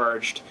been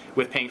charged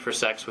with paying for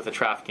sex with a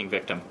trafficking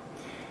victim.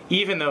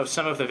 Even though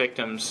some of the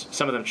victims,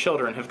 some of them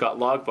children, have got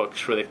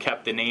logbooks where they've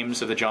kept the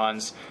names of the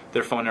Johns,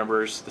 their phone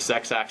numbers, the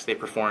sex acts they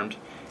performed,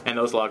 and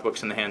those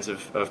logbooks in the hands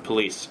of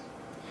police.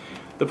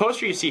 The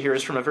poster you see here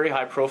is from a very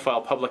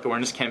high-profile public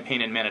awareness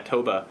campaign in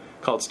Manitoba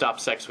called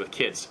Stop Sex with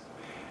Kids.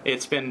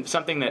 It's been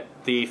something that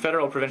the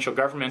federal and provincial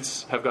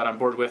governments have got on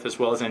board with, as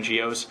well as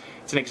NGOs.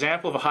 It's an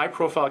example of a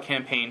high-profile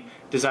campaign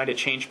designed to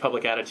change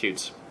public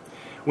attitudes.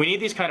 We need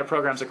these kind of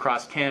programs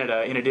across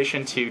Canada, in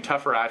addition to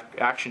tougher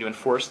action to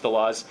enforce the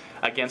laws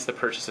against the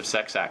purchase of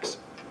sex acts.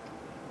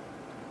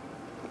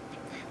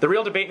 The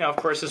real debate now, of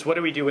course, is what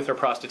do we do with our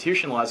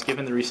prostitution laws,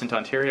 given the recent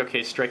Ontario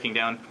case striking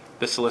down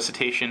the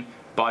solicitation,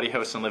 bawdy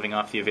house, and living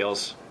off the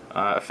avails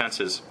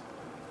offences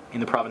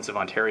in the province of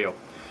Ontario.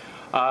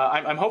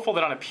 I'm hopeful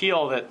that on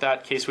appeal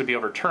that case would be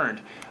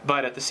overturned,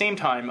 but at the same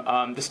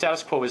time, the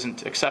status quo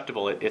isn't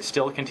acceptable. It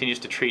still continues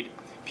to treat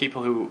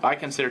people who I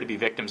consider to be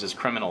victims as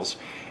criminals.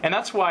 And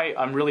that's why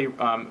I'm really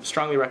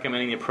strongly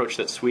recommending the approach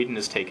that Sweden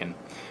has taken.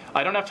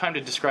 I don't have time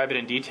to describe it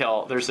in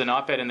detail. There's an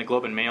op-ed in the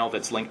Globe and Mail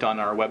that's linked on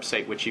our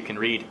website, which you can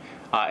read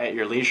at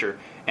your leisure.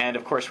 And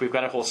of course, we've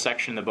got a whole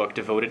section in the book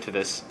devoted to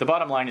this. The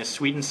bottom line is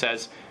Sweden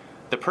says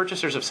the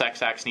purchasers of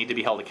sex acts need to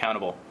be held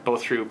accountable,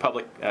 both through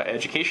public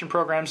education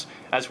programs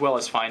as well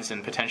as fines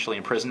and potentially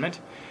imprisonment,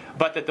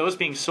 but that those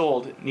being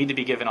sold need to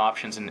be given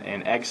options and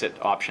exit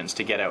options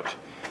to get out.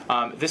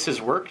 This has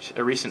worked.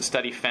 A recent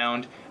study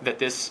found that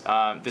this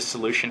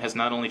solution has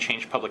not only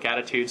changed public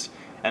attitudes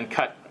and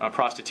cut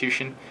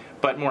prostitution,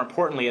 but more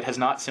importantly, it has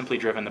not simply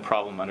driven the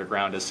problem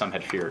underground as some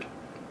had feared.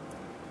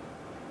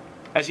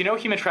 As you know,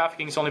 human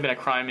trafficking has only been a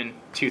crime in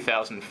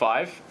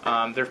 2005.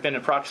 There have been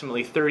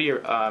approximately 30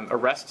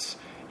 arrests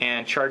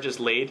and charges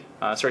laid,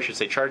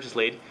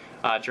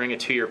 during a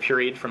 2-year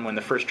period from when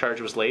the first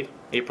charge was laid,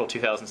 April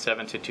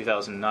 2007 to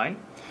 2009.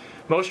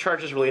 Most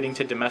charges relating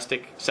to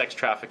domestic sex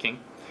trafficking.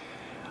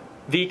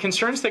 The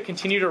concerns that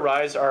continue to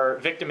rise are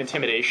victim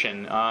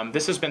intimidation.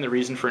 This has been the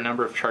reason for a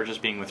number of charges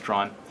being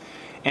withdrawn.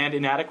 And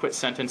inadequate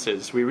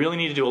sentences. We really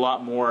need to do a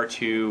lot more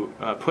to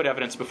put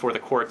evidence before the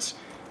courts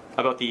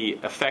about the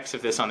effects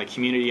of this on the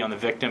community, on the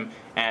victim,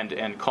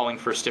 and calling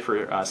for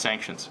stiffer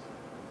sanctions.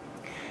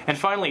 And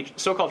finally,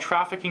 so-called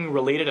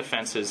trafficking-related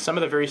offenses, some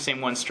of the very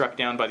same ones struck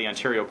down by the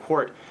Ontario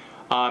court,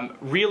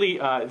 really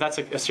that's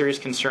a serious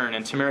concern.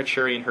 And Tamara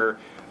Cherry, in her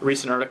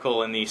recent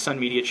article in the Sun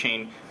Media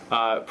chain,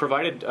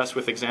 provided us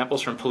with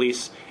examples from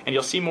police, and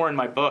you'll see more in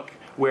my book,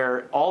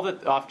 where all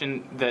that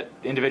often that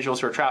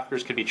individuals who are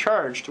traffickers could be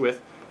charged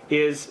with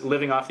is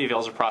living off the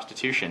avails of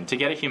prostitution. To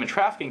get a human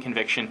trafficking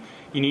conviction,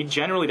 you need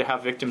generally to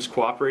have victims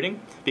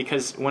cooperating,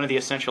 because one of the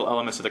essential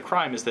elements of the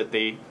crime is that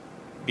they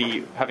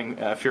be having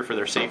fear for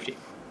their safety.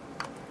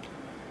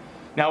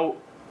 Now,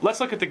 let's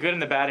look at the good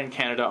and the bad in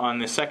Canada on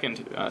the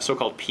second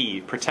so-called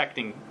P,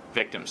 protecting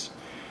victims.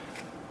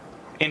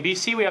 In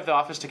BC, we have the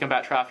Office to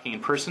Combat Trafficking in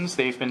Persons.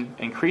 They've been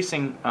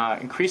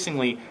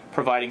increasingly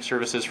providing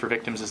services for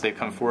victims as they've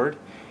come forward.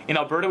 In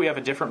Alberta, we have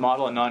a different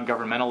model, a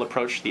non-governmental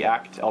approach, the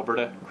ACT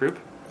Alberta group.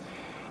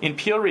 In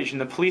Peel Region,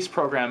 the police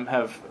program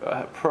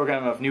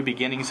of New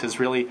Beginnings has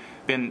really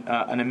been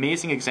an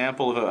amazing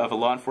example of a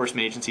law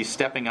enforcement agency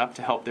stepping up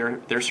to help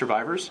their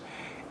survivors.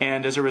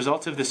 And as a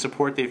result of the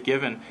support they've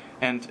given,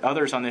 and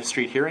others on the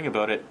street hearing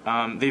about it,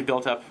 they've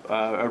built up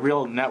a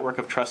real network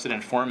of trusted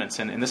informants,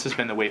 and this has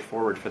been the way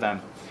forward for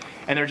them.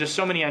 And there are just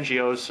so many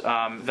NGOs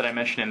that I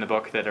mentioned in the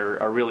book that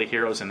are really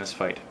heroes in this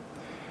fight.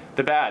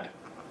 The bad.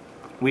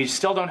 We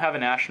still don't have a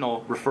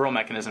national referral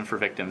mechanism for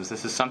victims.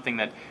 This is something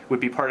that would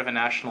be part of a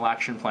national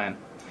action plan.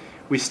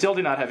 We still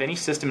do not have any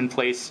system in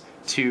place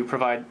to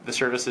provide the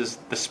services,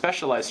 the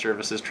specialized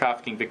services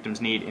trafficking victims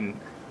need in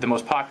the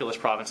most populous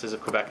provinces of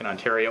Quebec and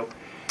Ontario.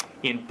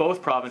 In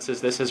both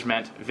provinces, this has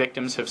meant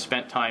victims have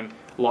spent time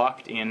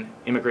locked in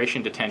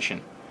immigration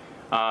detention.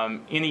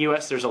 In the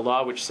U.S., there's a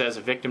law which says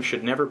a victim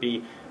should never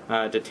be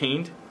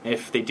detained.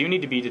 If they do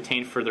need to be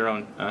detained for their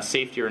own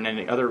safety or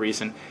any other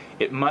reason,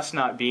 it must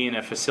not be in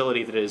a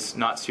facility that is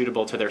not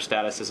suitable to their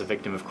status as a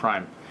victim of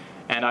crime.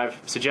 And I've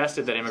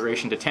suggested that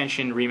immigration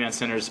detention, remand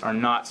centers are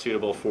not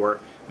suitable for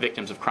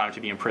victims of crime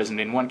to be imprisoned.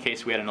 In one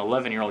case, we had an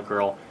 11-year-old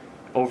girl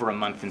over a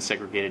month in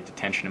segregated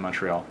detention in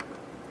Montreal.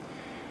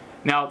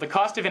 Now, the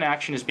cost of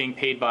inaction is being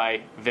paid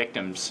by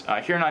victims.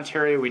 Here in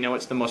Ontario, we know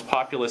it's the most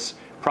populous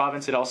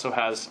province. It also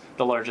has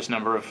the largest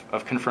number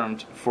of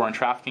confirmed foreign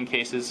trafficking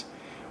cases.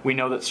 We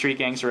know that street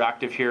gangs are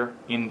active here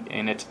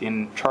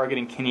in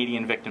targeting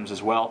Canadian victims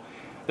as well.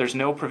 There's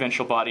no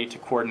provincial body to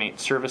coordinate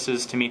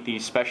services to meet the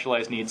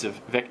specialized needs of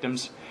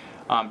victims.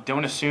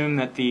 Don't assume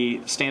that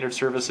the standard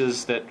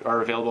services that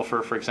are available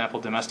for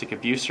example, domestic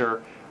abuse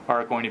are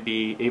going to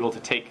be able to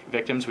take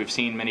victims. We've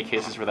seen many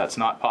cases where that's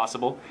not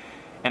possible.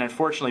 And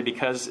unfortunately,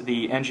 because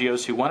the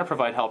NGOs who want to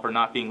provide help are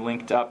not being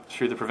linked up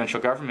through the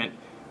provincial government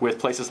with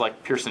places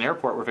like Pearson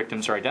Airport where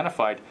victims are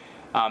identified,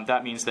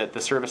 that means that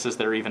the services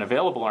that are even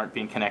available aren't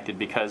being connected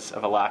because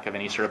of a lack of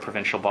any sort of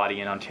provincial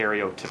body in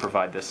Ontario to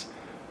provide this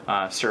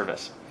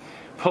service.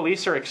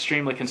 Police are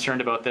extremely concerned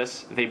about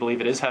this. They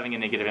believe it is having a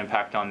negative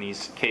impact on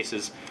these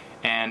cases,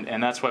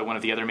 and that's why one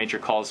of the other major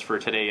calls for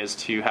today is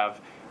to have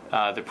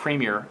the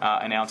Premier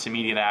announce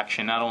immediate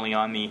action, not only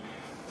on the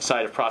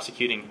side of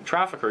prosecuting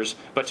traffickers,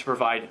 but to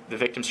provide the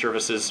victim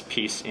services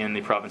piece in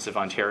the province of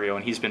Ontario.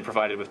 And he's been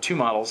provided with two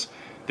models,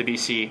 the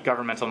BC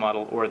governmental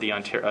model or the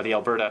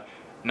Alberta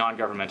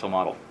non-governmental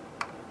model.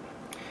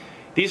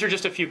 These are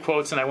just a few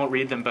quotes, and I won't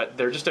read them, but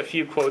they're just a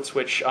few quotes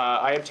which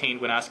I obtained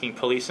when asking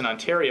police in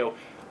Ontario,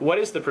 what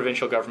is the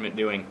provincial government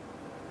doing?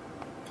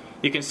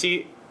 You can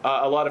see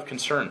a lot of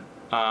concern.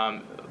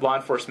 Law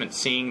enforcement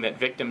seeing that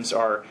victims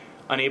are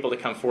unable to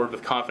come forward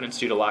with confidence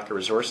due to lack of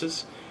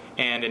resources.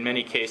 And in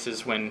many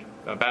cases, when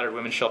battered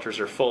women's shelters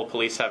are full,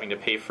 police having to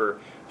pay for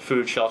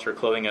food, shelter,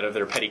 clothing out of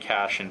their petty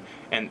cash,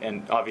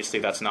 and obviously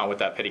that's not what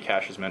that petty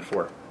cash is meant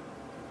for.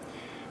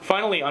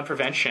 Finally, on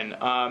prevention,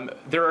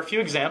 there are a few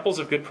examples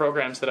of good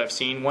programs that I've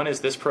seen. One is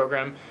this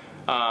program,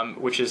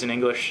 which is in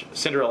English,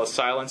 Cinderella's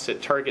Silence.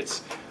 It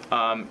targets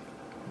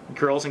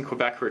girls in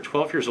Quebec who are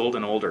 12 years old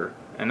and older,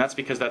 and that's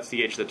because that's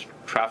the age that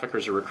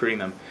traffickers are recruiting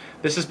them.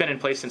 This has been in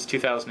place since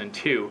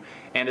 2002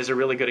 and is a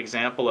really good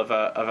example of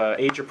an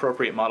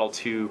age-appropriate model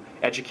to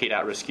educate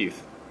at-risk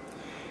youth.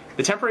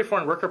 The Temporary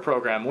Foreign Worker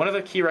Program, one of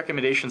the key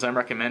recommendations I'm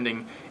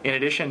recommending, in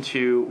addition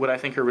to what I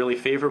think are really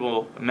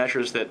favorable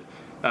measures that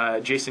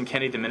Jason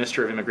Kenney, the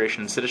Minister of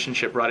Immigration and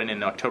Citizenship, brought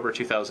in October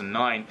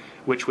 2009,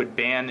 which would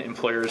ban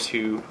employers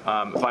who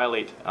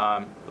violate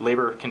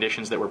labor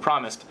conditions that were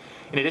promised.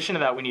 In addition to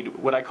that, we need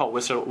what I call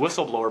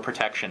whistleblower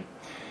protection.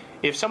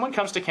 If someone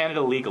comes to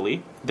Canada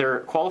legally, they're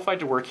qualified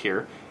to work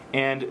here,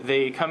 and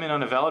they come in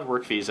on a valid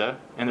work visa,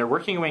 and they're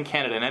working away in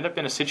Canada and end up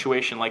in a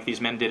situation like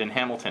these men did in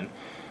Hamilton,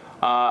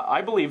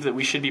 I believe that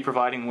we should be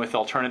providing with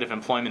alternative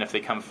employment if they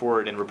come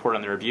forward and report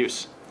on their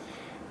abuse.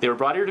 They were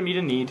brought here to meet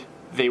a need.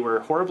 They were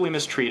horribly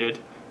mistreated,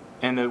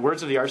 and the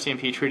words of the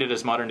RCMP, treated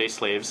as modern-day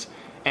slaves.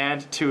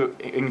 And to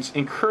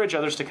encourage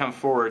others to come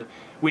forward,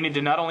 we need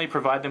to not only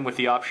provide them with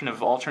the option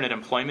of alternate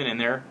employment in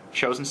their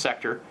chosen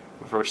sector,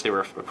 for which they were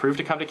approved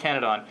to come to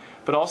Canada on,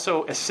 but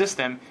also assist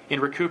them in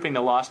recouping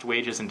the lost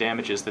wages and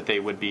damages that they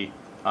would be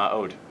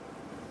owed.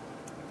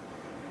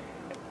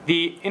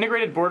 The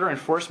integrated border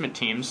enforcement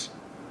teams,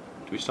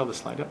 do we still have the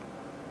slide up?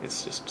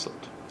 It's just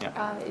slipped.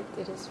 Yeah.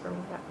 It is for me,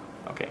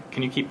 yeah. Okay.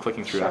 Can you keep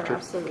clicking through Sure, after?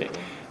 absolutely.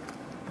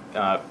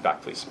 Okay.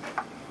 Back, please.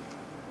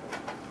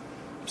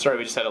 Sorry,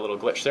 we just had a little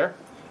glitch there.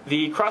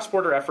 The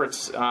cross-border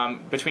efforts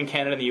between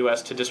Canada and the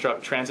U.S. to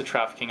disrupt transit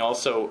trafficking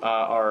also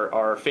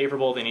are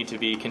favorable. They need to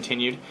be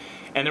continued.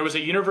 And there was a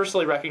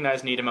universally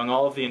recognized need among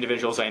all of the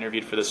individuals I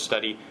interviewed for this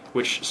study,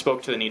 which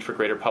spoke to the need for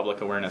greater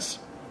public awareness.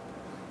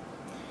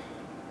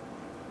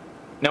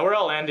 Now, where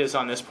I'll end is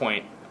on this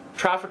point.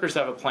 Traffickers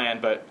have a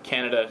plan, but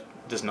Canada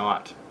does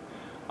not.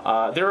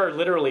 There are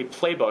literally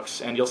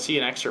playbooks, and you'll see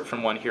an excerpt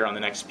from one here on the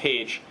next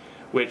page,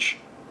 which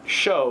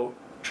show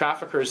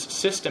traffickers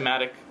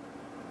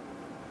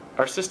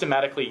are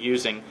systematically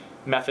using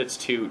methods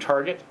to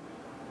target,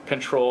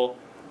 control,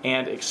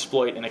 and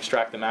exploit and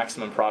extract the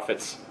maximum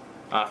profits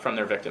from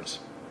their victims.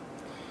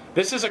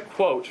 This is a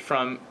quote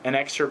from an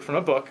excerpt from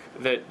a book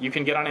that you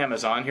can get on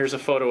Amazon. Here's a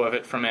photo of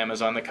it from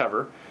Amazon, the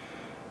cover.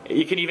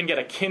 You can even get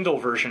a Kindle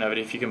version of it,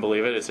 if you can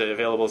believe it. It's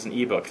available as an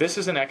ebook. This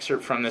is an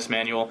excerpt from this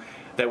manual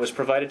that was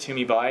provided to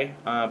me by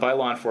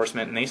law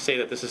enforcement, and they say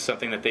that this is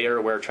something that they are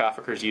aware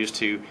traffickers use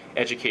to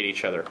educate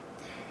each other.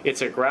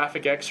 It's a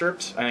graphic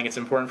excerpt. I think it's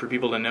important for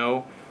people to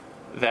know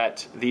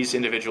that these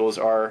individuals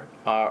are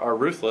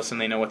ruthless and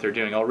they know what they're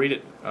doing. I'll read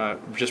it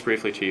just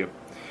briefly to you.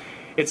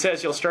 It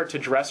says, "You'll start to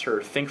dress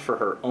her, think for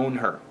her, own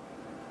her.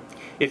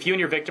 If you and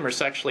your victim are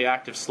sexually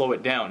active, slow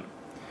it down.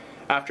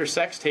 After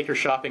sex, take her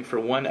shopping for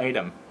one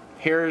item.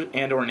 Hair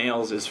and or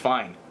nails is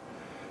fine.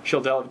 She'll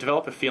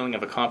develop a feeling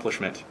of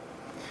accomplishment.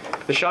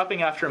 The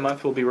shopping after a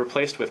month will be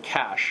replaced with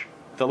cash.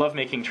 The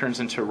lovemaking turns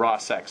into raw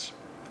sex.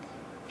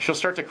 She'll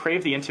start to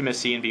crave the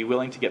intimacy and be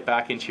willing to get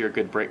back into your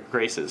good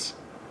graces.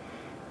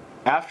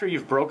 After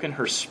you've broken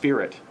her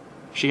spirit,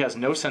 she has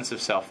no sense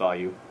of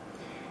self-value.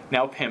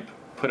 Now, pimp,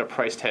 put a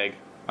price tag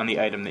on the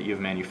item that you've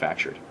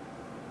manufactured."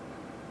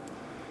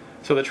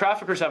 So the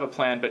traffickers have a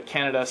plan, but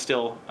Canada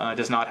still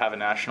does not have a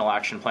national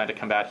action plan to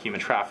combat human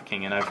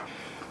trafficking. And I've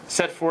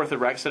set forth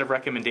a set of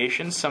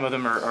recommendations. Some of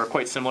them are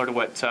quite similar to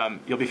what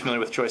you'll be familiar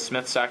with Joyce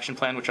Smith's action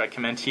plan, which I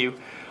commend to you.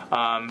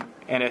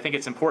 And I think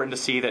it's important to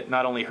see that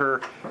not only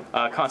her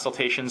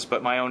consultations,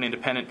 but my own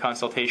independent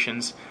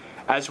consultations,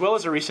 as well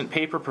as a recent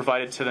paper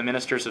provided to the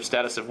Ministers of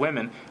Status of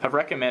Women, have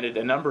recommended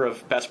a number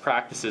of best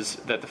practices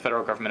that the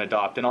federal government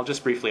adopt. And I'll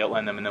just briefly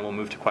outline them, and then we'll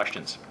move to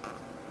questions.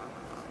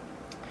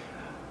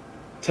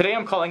 Today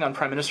I'm calling on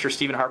Prime Minister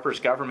Stephen Harper's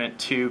government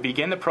to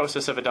begin the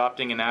process of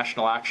adopting a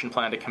national action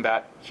plan to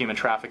combat human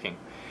trafficking.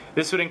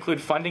 This would include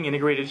funding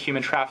integrated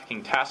human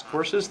trafficking task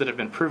forces that have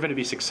been proven to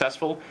be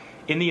successful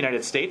in the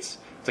United States.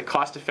 It's a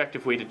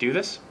cost-effective way to do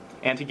this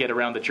and to get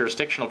around the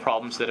jurisdictional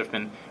problems that have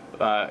been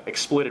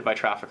exploited by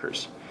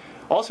traffickers.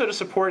 Also to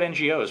support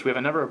NGOs. We have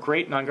a number of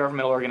great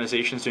non-governmental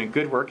organizations doing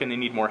good work and they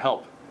need more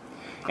help.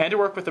 And to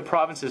work with the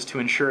provinces to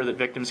ensure that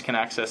victims can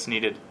access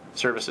needed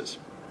services.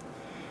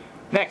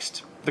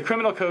 Next, the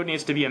criminal code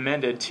needs to be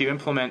amended to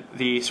implement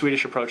the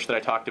Swedish approach that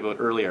I talked about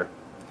earlier.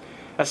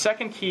 A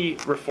second key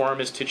reform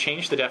is to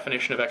change the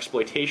definition of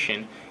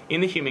exploitation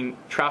in the human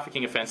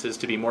trafficking offenses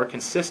to be more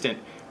consistent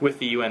with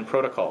the UN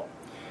protocol.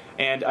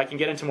 And I can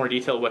get into more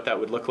detail what that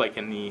would look like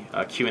in the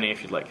Q&A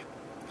if you'd like.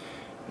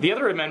 The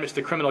other amendment to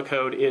the criminal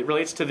code, it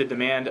relates to the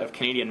demand of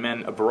Canadian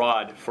men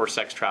abroad for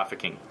sex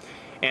trafficking.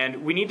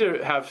 And we need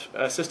to have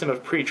a system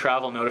of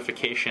pre-travel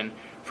notification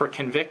for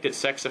convicted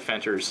sex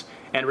offenders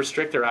and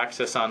restrict their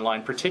access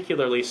online,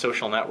 particularly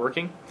social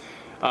networking.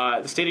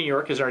 The state of New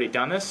York has already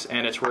done this,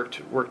 and it's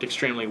worked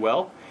extremely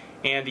well.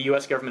 And the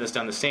U.S. government has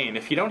done the same.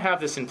 If you don't have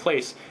this in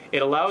place,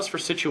 it allows for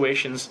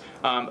situations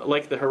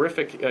like the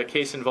horrific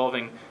case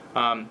involving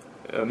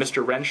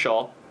Mr.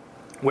 Renshaw,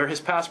 where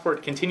his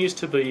passport continues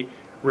to be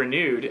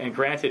renewed and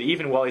granted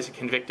even while he's a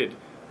convicted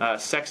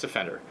sex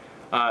offender.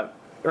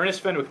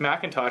 Ernest Fenwick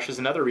McIntosh is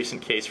another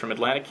recent case from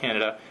Atlantic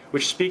Canada,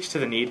 which speaks to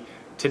the need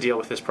to deal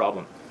with this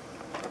problem.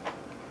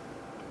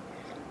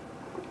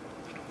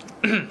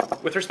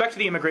 With respect to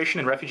the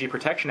Immigration and Refugee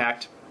Protection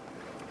Act,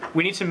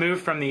 we need to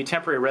move from the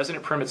temporary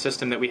resident permit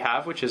system that we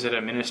have, which is at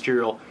a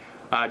ministerial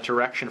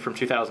direction from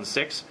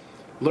 2006,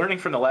 learning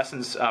from the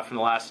lessons from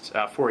the last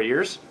 4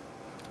 years,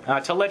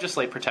 to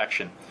legislate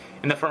protection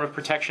in the form of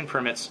protection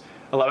permits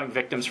allowing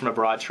victims from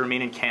abroad to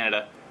remain in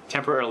Canada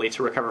temporarily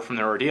to recover from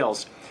their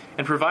ordeals,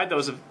 and provide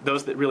those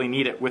that really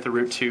need it with a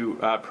route to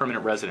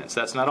permanent residence.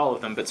 That's not all of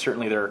them, but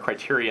certainly there are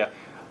criteria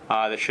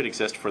that should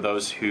exist for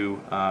those who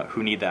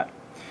need that.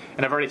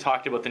 And I've already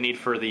talked about the need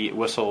for the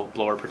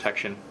whistleblower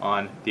protection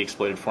on the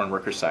exploited foreign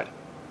workers side.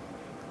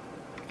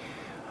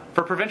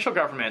 For provincial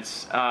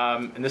governments,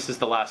 and this is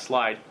the last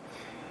slide,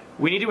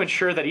 we need to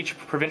ensure that each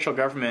provincial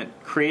government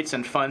creates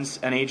and funds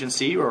an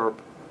agency or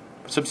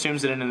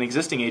subsumes it in an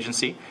existing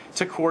agency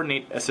to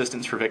coordinate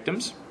assistance for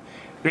victims.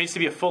 There needs to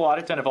be a full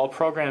audit done of all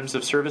programs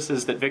of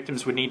services that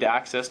victims would need to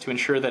access to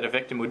ensure that a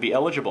victim would be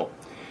eligible.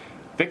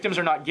 Victims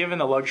are not given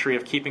the luxury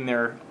of keeping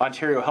their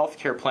Ontario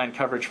healthcare plan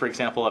coverage, for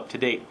example, up to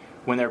date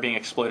when they're being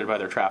exploited by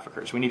their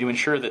traffickers. We need to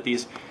ensure that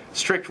these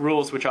strict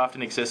rules which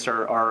often exist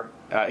are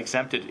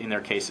exempted in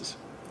their cases.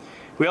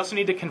 We also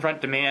need to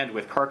confront demand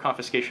with car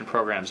confiscation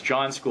programs,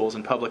 John schools,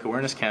 and public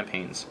awareness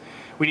campaigns.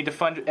 We need to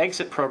fund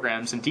exit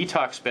programs and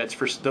detox beds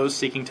for those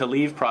seeking to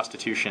leave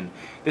prostitution.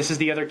 This is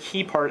the other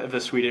key part of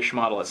the Swedish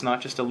model. It's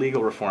not just a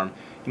legal reform.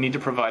 You need to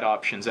provide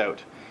options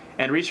out.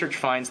 And research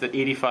finds that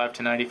 85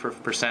 to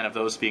 90% of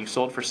those being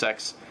sold for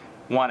sex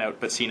want out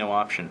but see no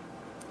option.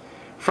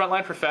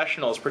 Frontline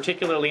professionals,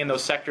 particularly in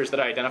those sectors that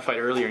I identified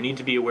earlier, need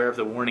to be aware of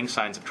the warning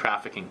signs of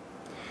trafficking.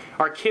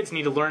 Our kids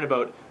need to learn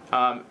about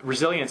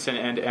resilience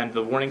and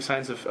the warning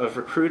signs of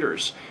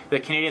recruiters. The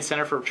Canadian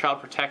Centre for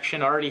Child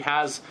Protection already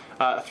has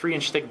a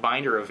 3-inch thick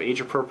binder of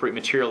age-appropriate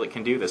material that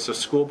can do this, so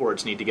school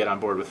boards need to get on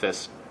board with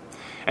this.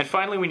 And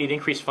finally, we need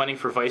increased funding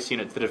for vice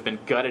units that have been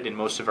gutted in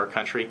most of our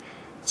country,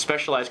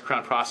 specialized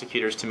Crown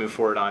prosecutors to move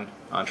forward on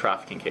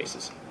trafficking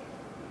cases.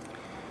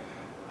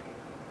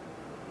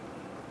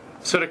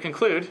 So to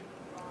conclude,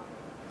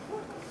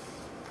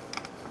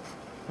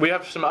 we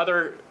have some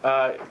other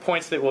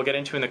points that we'll get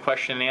into in the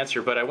question and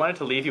answer, but I wanted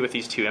to leave you with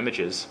these two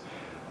images.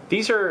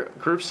 These are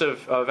groups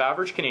of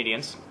average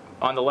Canadians.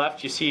 On the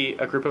left, you see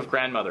a group of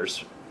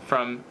grandmothers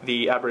from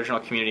the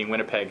Aboriginal community in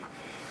Winnipeg,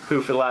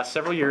 who for the last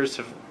several years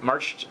have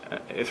marched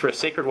through a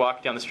sacred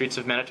walk down the streets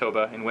of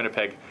Manitoba in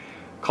Winnipeg,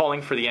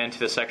 calling for the end to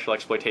the sexual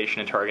exploitation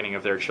and targeting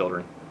of their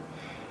children.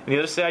 On the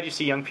other side, you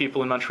see young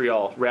people in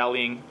Montreal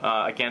rallying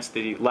against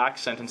the lax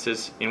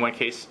sentences, in one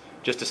case,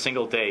 just a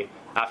single day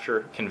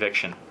after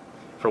conviction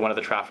for one of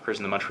the traffickers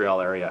in the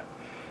Montreal area.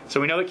 So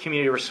we know that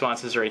community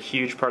responses are a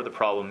huge part of the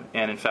problem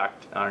and, in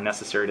fact, are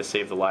necessary to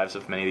save the lives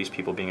of many of these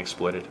people being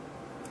exploited.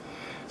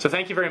 So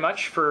thank you very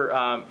much for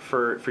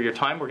your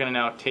time. We're going to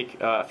now take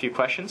a few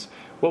questions.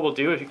 What we'll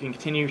do, if you can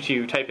continue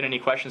to type in any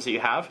questions that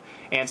you have,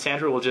 and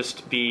Sandra will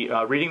just be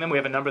reading them. We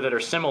have a number that are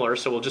similar,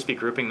 so we'll just be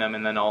grouping them,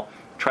 and then I'll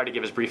try to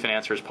give as brief an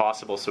answer as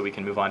possible so we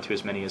can move on to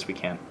as many as we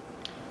can.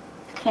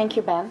 Thank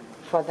you, Ben,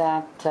 for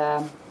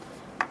that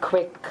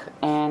quick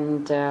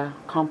and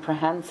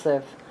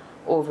comprehensive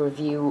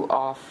overview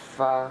of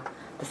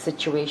the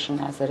situation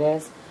as it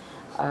is.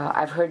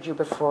 I've heard you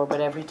before,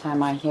 but every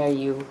time I hear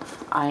you,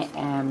 I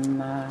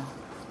am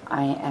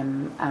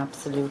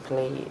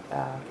absolutely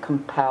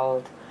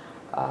compelled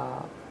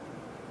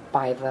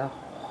by the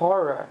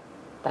horror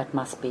that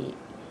must be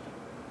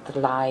the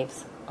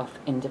lives of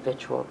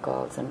individual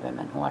girls and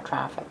women who are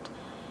trafficked.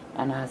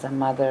 And as a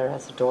mother,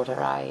 as a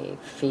daughter, I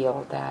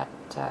feel that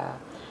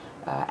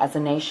as a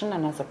nation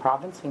and as a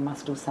province, we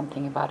must do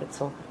something about it.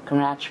 So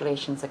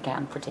congratulations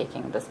again for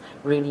taking this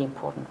really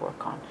important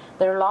work on.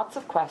 There are lots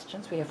of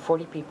questions. We have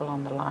 40 people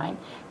on the line.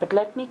 But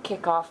let me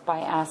kick off by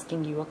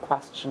asking you a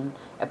question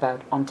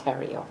about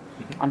Ontario.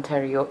 Mm-hmm.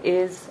 Ontario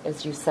is,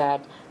 as you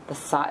said,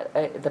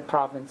 the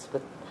province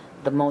with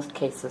the most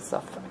cases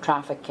of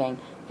trafficking,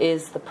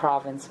 is the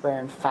province where,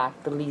 in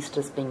fact, the least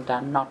is being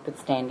done,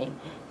 notwithstanding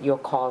your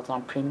calls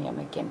on Premier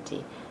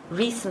McGuinty.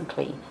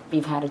 Recently,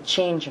 we've had a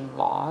change in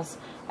laws,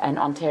 and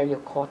Ontario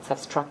courts have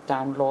struck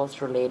down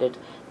laws related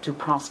to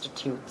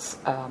prostitutes.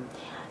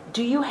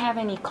 Do you have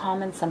any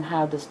comments on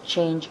how this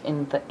change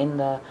in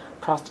the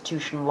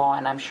prostitution law,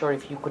 and I'm sure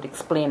if you could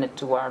explain it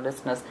to our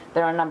listeners,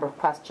 there are a number of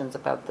questions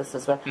about this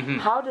as well. Mm-hmm.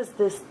 How does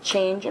this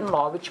change in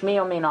law, which may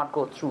or may not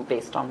go through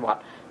based on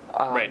what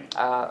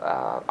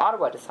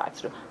Ottawa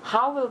decides to do,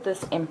 how will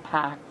this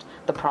impact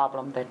the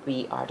problem that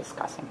we are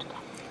discussing today?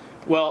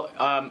 Well,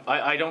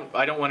 I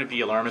don't want to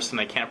be alarmist,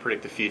 and I can't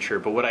predict the future.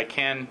 But what I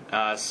can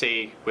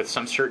say with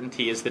some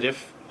certainty is that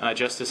if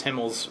Justice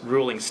Himmel's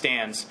ruling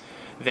stands,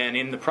 then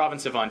in the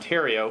province of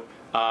Ontario,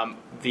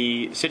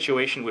 the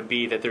situation would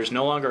be that there's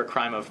no longer a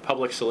crime of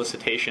public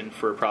solicitation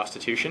for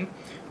prostitution.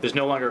 There's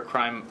no longer a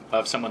crime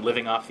of someone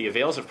living off the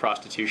avails of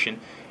prostitution,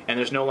 and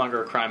there's no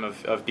longer a crime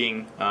of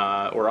being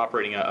or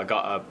operating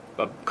a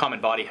common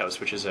body house,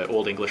 which is an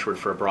Old English word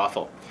for a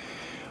brothel.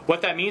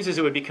 What that means is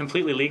it would be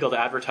completely legal to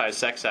advertise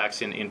sex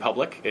acts in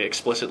public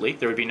explicitly.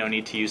 There would be no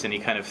need to use any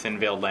kind of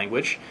thin-veiled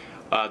language.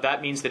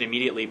 That means that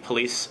immediately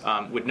police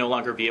would no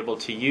longer be able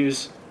to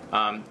use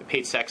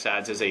paid sex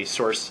ads as a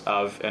source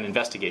of an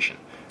investigation.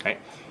 Right?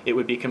 It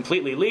would be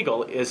completely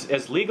legal,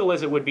 as legal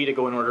as it would be to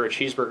go and order a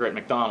cheeseburger at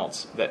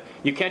McDonald's. That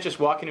you can't just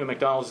walk into a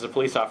McDonald's as a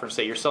police officer and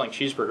say, "You're selling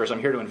cheeseburgers, I'm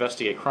here to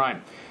investigate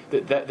crime."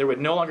 That there would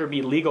no longer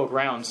be legal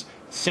grounds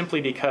simply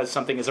because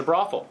something is a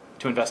brothel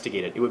to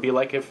investigate it. It would be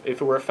like if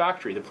it were a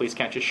factory. The police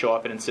can't just show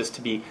up and insist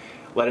to be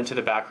let into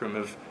the back room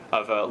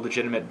of a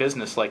legitimate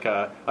business like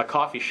a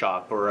coffee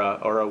shop or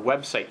a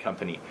website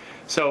company.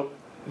 So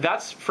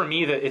that's, for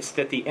me,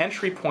 that the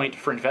entry point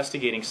for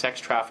investigating sex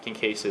trafficking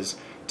cases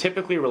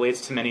typically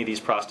relates to many of these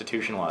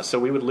prostitution laws. So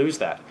we would lose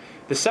that.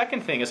 The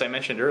second thing, as I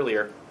mentioned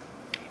earlier,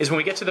 is when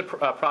we get to the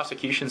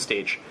prosecution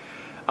stage,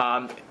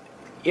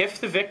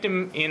 if the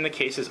victim in the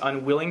case is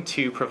unwilling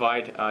to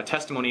provide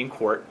testimony in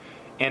court,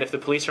 and if the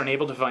police are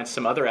unable to find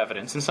some other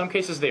evidence, in some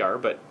cases they are,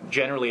 but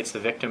generally it's the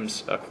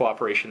victim's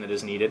cooperation that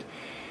is needed,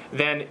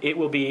 then it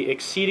will be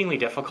exceedingly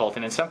difficult,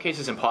 and in some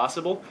cases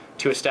impossible,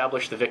 to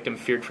establish the victim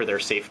feared for their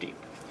safety.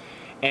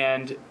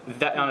 And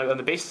that, on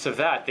the basis of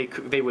that,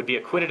 they would be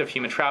acquitted of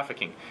human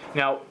trafficking.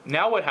 Now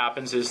what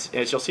happens is,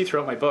 as you'll see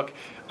throughout my book,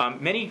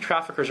 many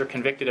traffickers are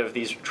convicted of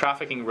these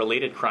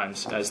trafficking-related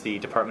crimes, as the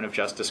Department of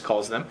Justice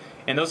calls them,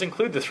 and those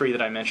include the three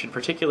that I mentioned,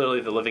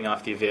 particularly the living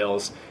off the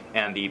avails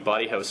and the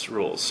body house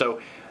rules. So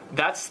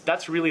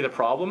that's really the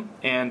problem,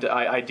 and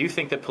I do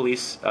think that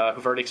police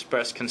who've already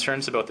expressed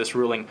concerns about this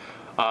ruling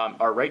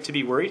are right to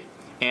be worried,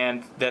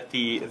 and that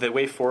the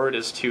way forward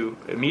is to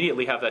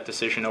immediately have that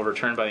decision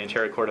overturned by the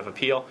Ontario Court of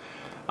Appeal,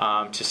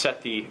 to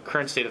set the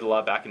current state of the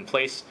law back in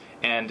place,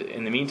 and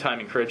in the meantime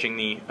encouraging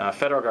the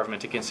federal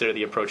government to consider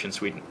the approach in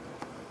Sweden.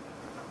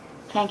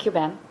 Thank you,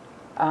 Ben.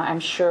 I'm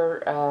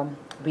sure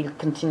you'll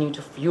continue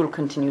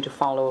to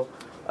follow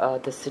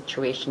the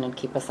situation and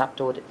keep us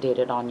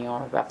updated on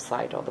your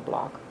website or the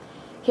blog.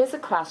 Here's a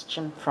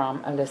question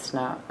from a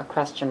listener, a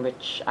question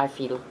which I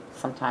feel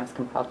sometimes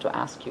compelled to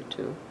ask you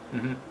too.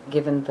 Mm-hmm.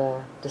 Given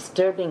the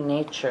disturbing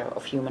nature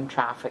of human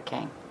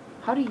trafficking,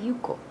 how do you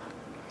cope?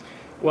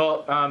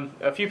 Well,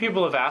 a few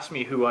people have asked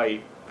me who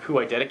I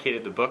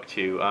dedicated the book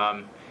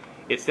to.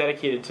 It's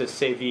dedicated to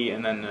Sevi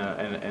and then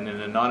an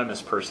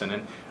anonymous person.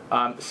 And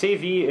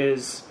Sevi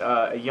is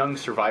a young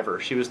survivor.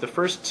 She was the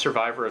first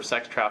survivor of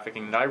sex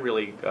trafficking that I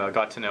really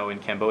got to know in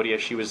Cambodia.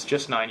 She was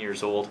just 9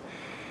 years old.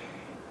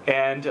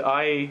 And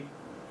I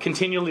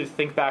continually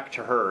think back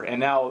to her, and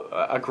now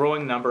a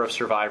growing number of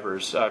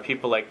survivors,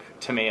 people like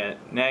Tamea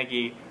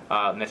Nagy,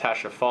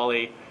 Natasha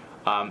Foley,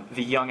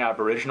 the young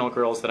Aboriginal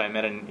girls that I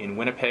met in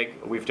Winnipeg.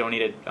 We've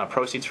donated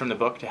proceeds from the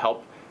book to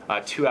help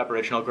two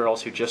Aboriginal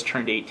girls who just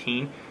turned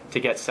 18 to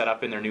get set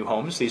up in their new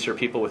homes. These are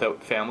people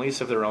without families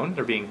of their own.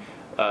 They're being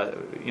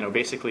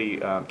basically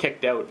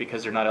kicked out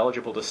because they're not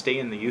eligible to stay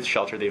in the youth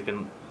shelter they've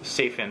been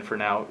safe in for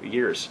now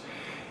years.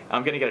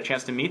 I'm going to get a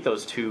chance to meet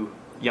those two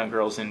young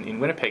girls in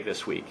Winnipeg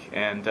this week,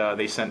 and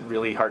they sent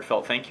really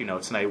heartfelt thank you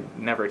notes, and I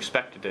never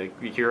expected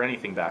to hear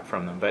anything back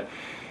from them. But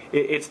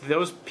it's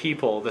those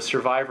people, the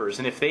survivors,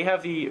 and if they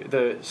have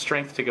the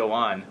strength to go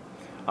on,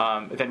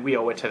 then we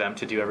owe it to them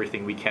to do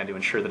everything we can to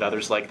ensure that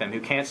others like them, who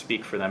can't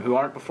speak for them, who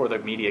aren't before the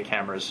media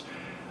cameras,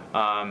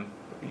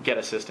 get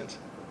assistance.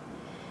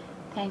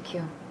 Thank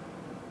you.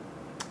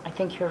 I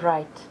think you're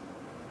right.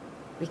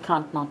 We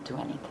can't not do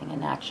anything.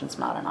 Inaction's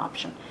not an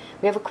option.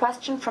 We have a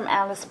question from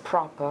Alice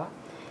Proper.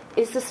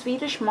 Is the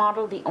Swedish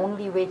model the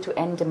only way to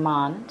end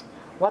demand?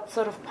 What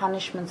sort of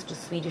punishments do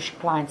Swedish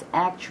clients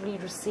actually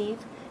receive?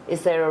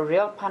 Is there a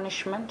real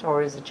punishment,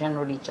 or is it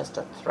generally just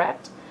a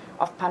threat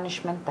of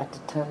punishment that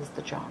deters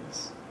the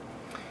Johns?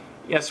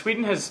 Yeah,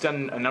 Sweden has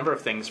done a number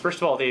of things.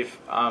 First of all,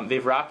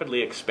 they've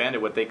rapidly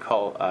expanded what they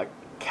call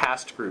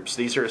caste groups.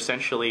 These are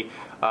essentially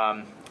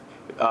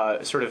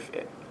sort of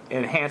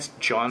enhanced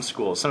John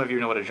schools. Some of you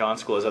know what a John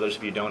school is, others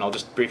of you don't. I'll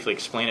just briefly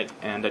explain it,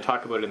 and I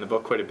talk about it in the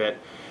book quite a bit.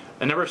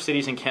 A number of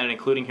cities in Canada,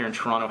 including here in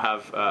Toronto,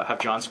 have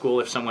John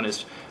School. If someone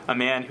is a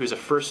man who's a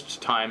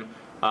first-time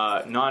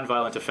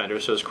non-violent offender,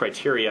 so his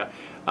criteria,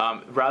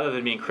 rather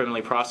than being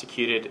criminally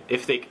prosecuted,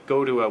 if they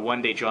go to a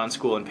one-day John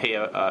School and pay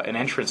an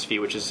entrance fee,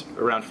 which is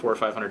around $400 or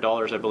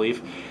 $500, I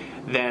believe,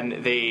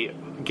 then they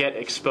get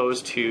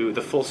exposed to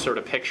the full sort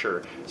of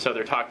picture. So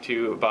they're talked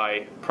to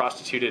by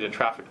prostituted and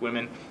trafficked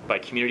women, by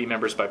community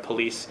members, by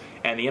police,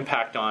 and the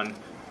impact on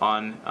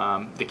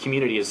the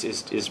community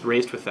is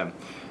raised with them.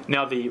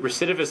 Now, the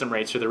recidivism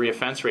rates or the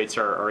reoffense rates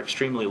are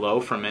extremely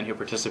low from men who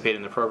participate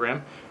in the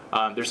program.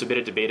 There's a bit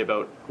of debate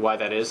about why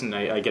that is, and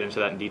I get into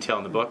that in detail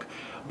in the book.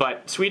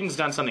 But Sweden's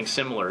done something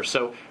similar.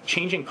 So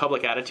changing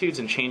public attitudes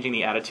and changing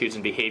the attitudes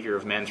and behavior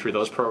of men through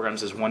those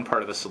programs is one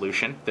part of the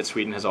solution that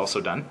Sweden has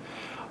also done.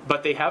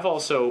 But they have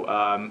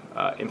also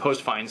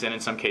imposed fines and in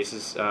some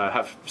cases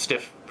have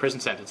stiff prison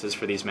sentences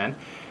for these men.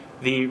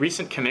 The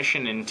recent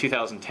commission in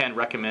 2010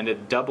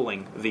 recommended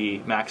doubling the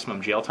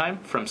maximum jail time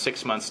from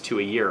 6 months to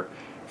a year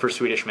for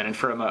Swedish men. And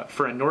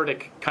for a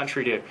Nordic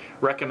country to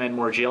recommend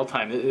more jail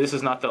time, this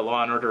is not the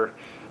law and order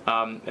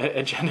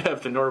agenda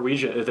of the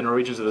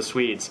Norwegians or the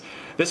Swedes.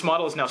 This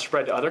model is now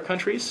spread to other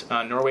countries.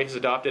 Norway has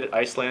adopted it,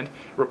 Iceland,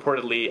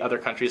 reportedly other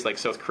countries like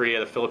South Korea,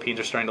 the Philippines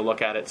are starting to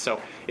look at it.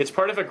 So it's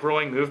part of a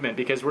growing movement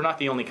because we're not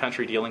the only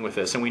country dealing with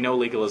this, and we know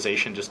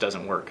legalization just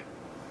doesn't work.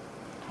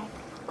 Okay.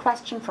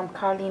 Question from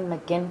Carleen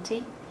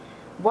McGinty.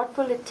 What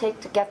will it take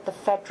to get the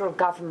federal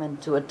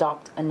government to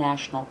adopt a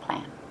national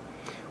plan?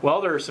 Well,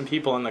 there are some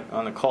people on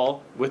the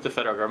call with the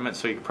federal government,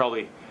 so you could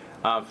probably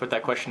put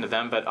that question to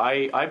them. But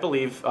I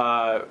believe,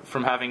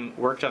 from having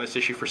worked on this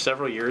issue for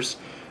several years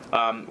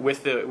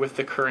with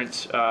the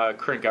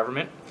current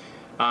government,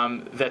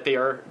 that they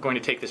are going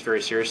to take this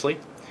very seriously.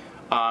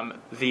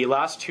 The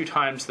last two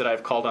times that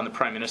I've called on the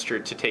Prime Minister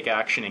to take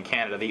action in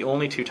Canada, the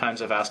only two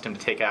times I've asked him to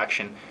take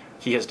action,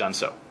 he has done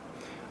so.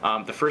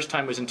 The first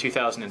time was in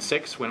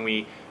 2006 when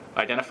we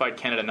identified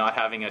Canada not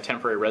having a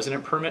temporary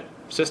resident permit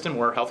system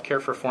or health care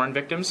for foreign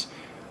victims.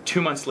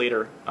 2 months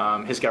later,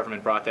 his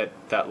government brought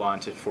that law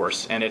into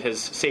force, and it has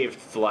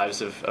saved the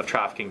lives of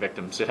trafficking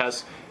victims. It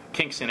has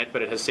kinks in it,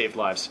 but it has saved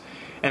lives.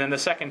 And then the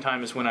second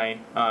time is when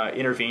I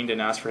intervened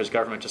and asked for his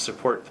government to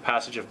support the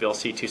passage of Bill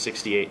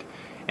C-268.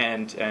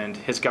 and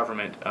his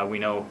government, we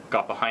know,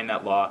 got behind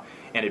that law,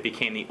 and it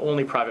became the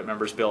only private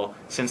member's bill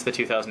since the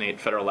 2008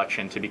 federal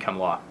election to become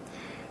law.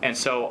 And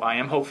so I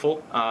am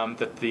hopeful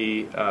that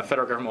the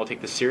federal government will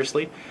take this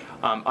seriously.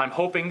 I'm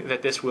hoping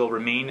that this will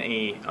remain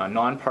a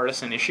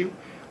nonpartisan issue,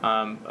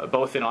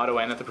 both in Ottawa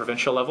and at the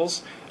provincial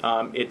levels.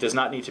 It does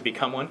not need to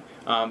become one,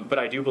 but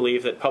I do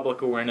believe that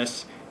public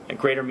awareness and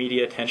greater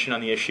media attention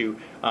on the issue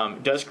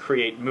does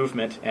create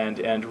movement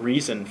and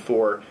reason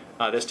for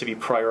this to be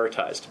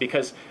prioritized.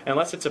 Because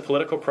unless it's a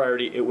political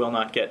priority, it will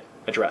not get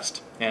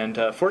addressed. And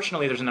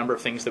fortunately, there's a number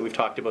of things that we've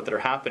talked about that are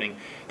happening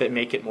that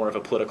make it more of a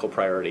political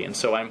priority. And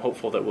so I'm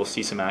hopeful that we'll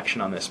see some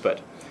action on this.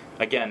 But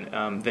again,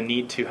 the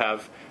need to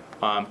have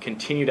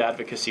continued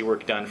advocacy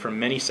work done from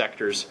many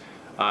sectors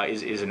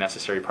is a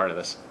necessary part of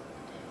this.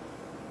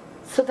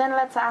 So then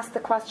let's ask the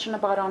question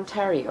about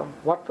Ontario.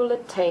 What will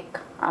it take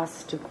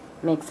us to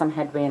make some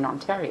headway in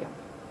Ontario?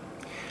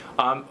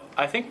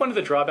 I think one of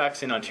the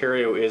drawbacks in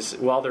Ontario is,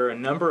 while there are a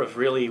number of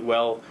really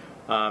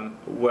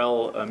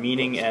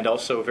well-meaning and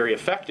also very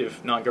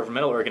effective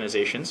non-governmental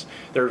organizations,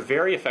 there are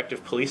very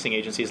effective policing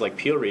agencies like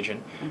Peel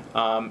Region.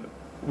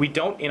 We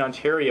don't in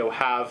Ontario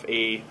have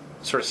a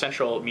sort of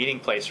central meeting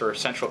place or a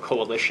central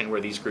coalition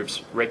where these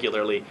groups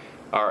regularly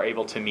are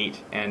able to meet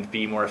and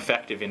be more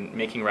effective in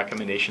making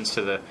recommendations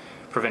to the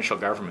provincial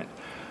government.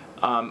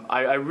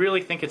 I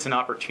really think it's an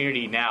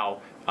opportunity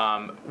now,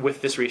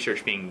 with this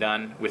research being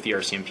done, with the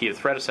RCMP, the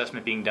threat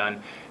assessment being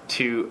done,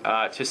 to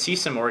see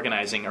some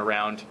organizing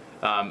around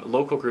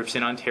local groups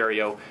in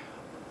Ontario.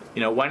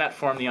 Why not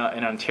form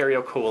an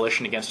Ontario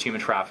coalition against human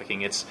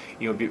trafficking? It's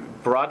be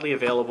broadly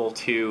available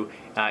to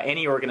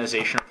any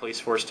organization or police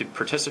force to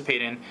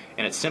participate in,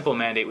 and its simple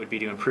mandate would be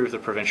to improve the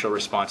provincial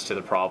response to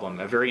the problem.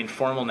 A very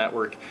informal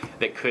network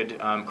that could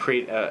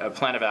create a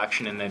plan of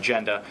action and an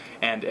agenda,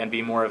 and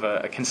be more of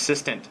a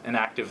consistent and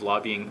active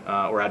lobbying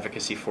or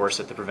advocacy force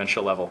at the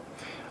provincial level.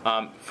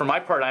 For my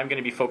part, I'm going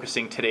to be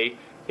focusing today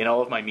in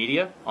all of my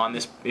media on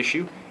this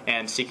issue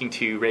and seeking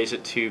to raise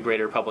it to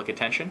greater public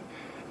attention.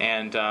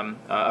 And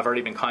I've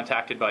already been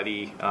contacted by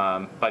the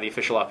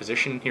official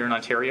opposition here in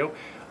Ontario,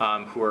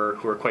 who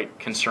are quite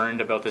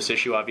concerned about this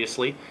issue,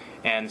 obviously.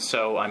 And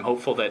so I'm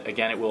hopeful that,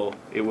 again,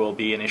 it will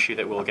be an issue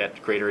that will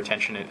get greater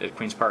attention at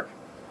Queen's Park.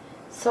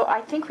 So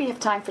I think we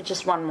have time for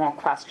just one more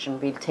question.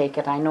 We'll take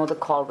it. I know the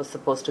call was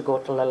supposed to go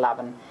till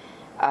 11.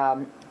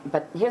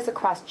 But here's a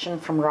question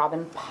from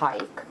Robin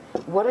Pike.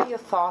 What are your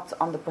thoughts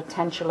on the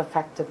potential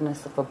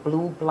effectiveness of a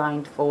blue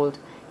blindfold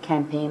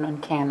campaign in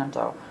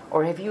Canada?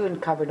 Or have you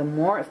uncovered a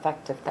more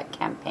effective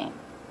campaign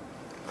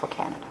for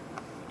Canada?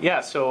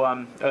 Yeah,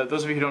 so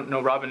those of you who don't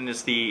know, Robin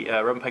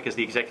Pike is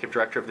the Executive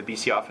Director of the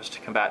BC Office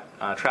to Combat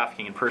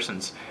Trafficking in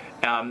Persons.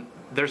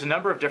 There's a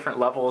number of different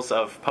levels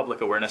of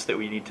public awareness that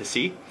we need to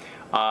see.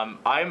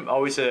 I'm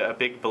always a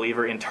big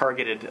believer in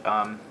targeted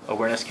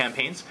awareness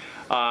campaigns.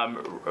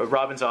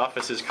 Robin's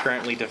office is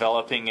currently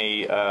developing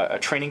a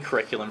training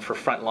curriculum for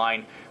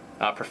frontline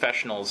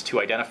professionals to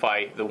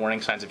identify the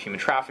warning signs of human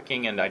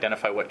trafficking and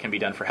identify what can be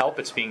done for help.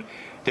 It's being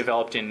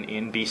developed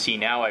in BC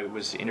now. I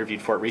was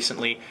interviewed for it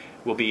recently.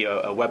 Will be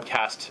a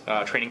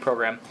webcast training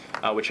program,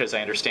 which, as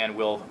I understand,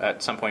 will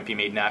at some point be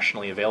made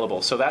nationally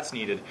available. So that's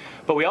needed.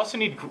 But we also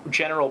need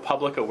general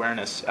public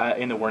awareness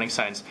in the warning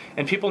signs.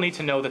 And people need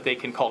to know that they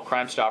can call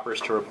Crime Stoppers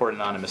to report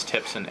anonymous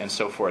tips and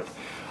so forth.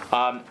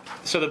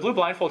 So the Blue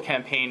Blindfold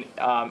campaign,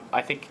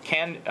 I think,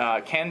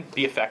 can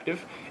be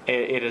effective.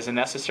 It is a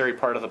necessary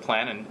part of the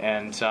plan,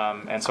 and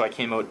so I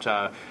came out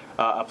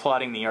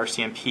applauding the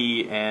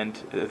RCMP and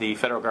the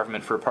federal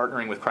government for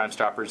partnering with Crime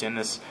Stoppers in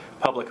this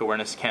public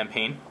awareness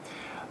campaign.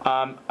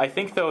 I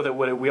think, though, that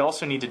what we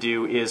also need to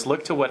do is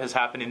look to what has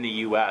happened in the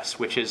U.S.,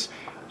 which is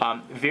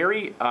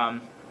very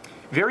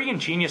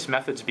ingenious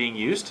methods being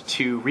used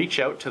to reach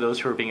out to those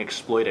who are being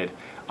exploited.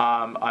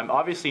 I'm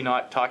obviously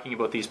not talking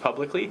about these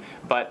publicly,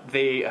 but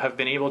they have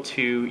been able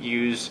to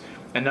use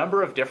a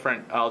number of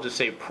different, I'll just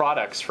say,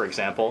 products, for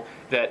example,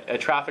 that a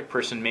trafficked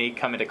person may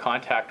come into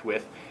contact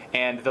with,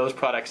 and those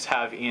products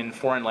have, in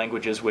foreign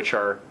languages which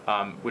are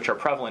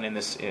prevalent in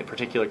this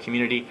particular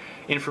community,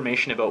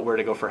 information about where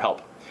to go for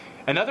help.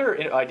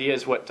 Another idea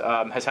is what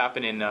has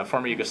happened in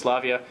former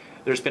Yugoslavia.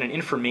 There's been an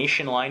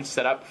information line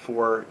set up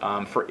for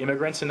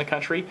immigrants in the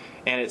country,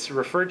 and it's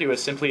referred to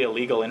as simply a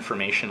legal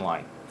information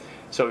line.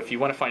 So if you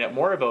want to find out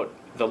more about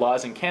the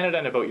laws in Canada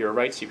and about your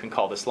rights, you can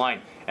call this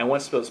line. And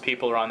once those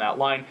people are on that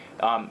line,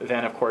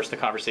 then of course the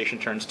conversation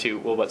turns to,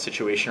 well, what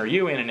situation are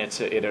you in? And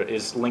it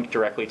is linked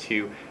directly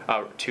to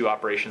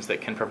operations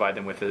that can provide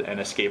them with an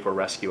escape or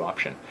rescue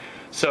option.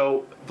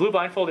 So Blue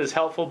Blindfold is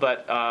helpful,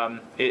 but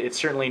it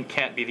certainly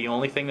can't be the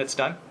only thing that's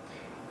done.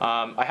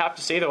 I have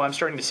to say, though, I'm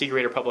starting to see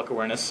greater public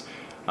awareness.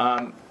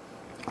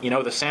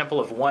 The sample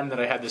of one that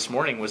I had this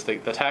morning was the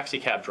taxi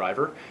cab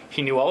driver.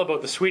 He knew all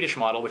about the Swedish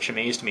model, which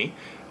amazed me.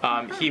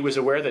 He was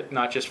aware that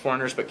not just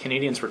foreigners but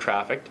Canadians were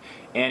trafficked,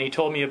 and he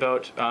told me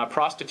about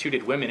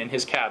prostituted women in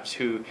his cabs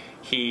who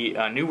he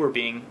knew were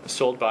being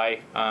sold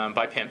by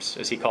pimps,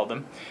 as he called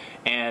them.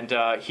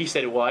 And he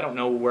said, well, I don't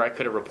know where I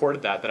could have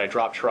reported that I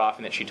dropped her off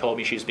and that she told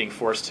me she was being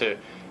forced to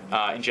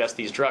ingest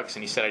these drugs.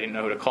 And he said, I didn't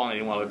know who to call, and I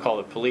didn't want to call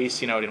the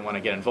police, I didn't want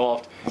to get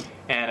involved.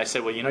 And I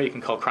said, well, you can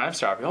call Crime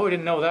Stoppers. Oh, I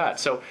didn't know that.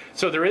 So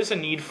there is a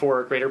need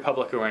for greater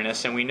public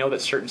awareness, and we know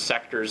that certain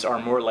sectors are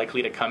more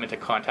likely to come into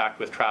contact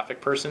with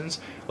trafficked persons,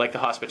 like the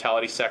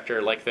hospitality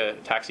sector, like the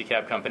taxi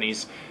cab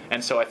companies.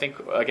 And so I think,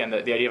 again,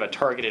 the idea of a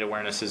targeted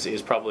awareness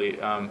is probably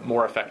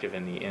more effective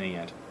in the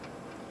end.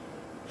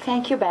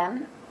 Thank you,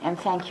 Ben, and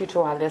thank you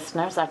to our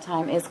listeners. Our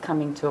time is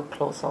coming to a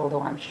close,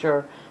 although I'm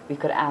sure we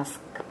could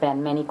ask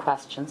Ben many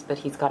questions, but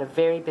he's got a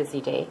very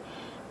busy day.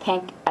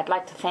 I'd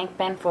like to thank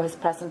Ben for his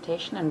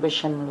presentation and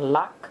wish him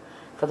luck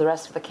for the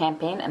rest of the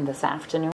campaign and this afternoon.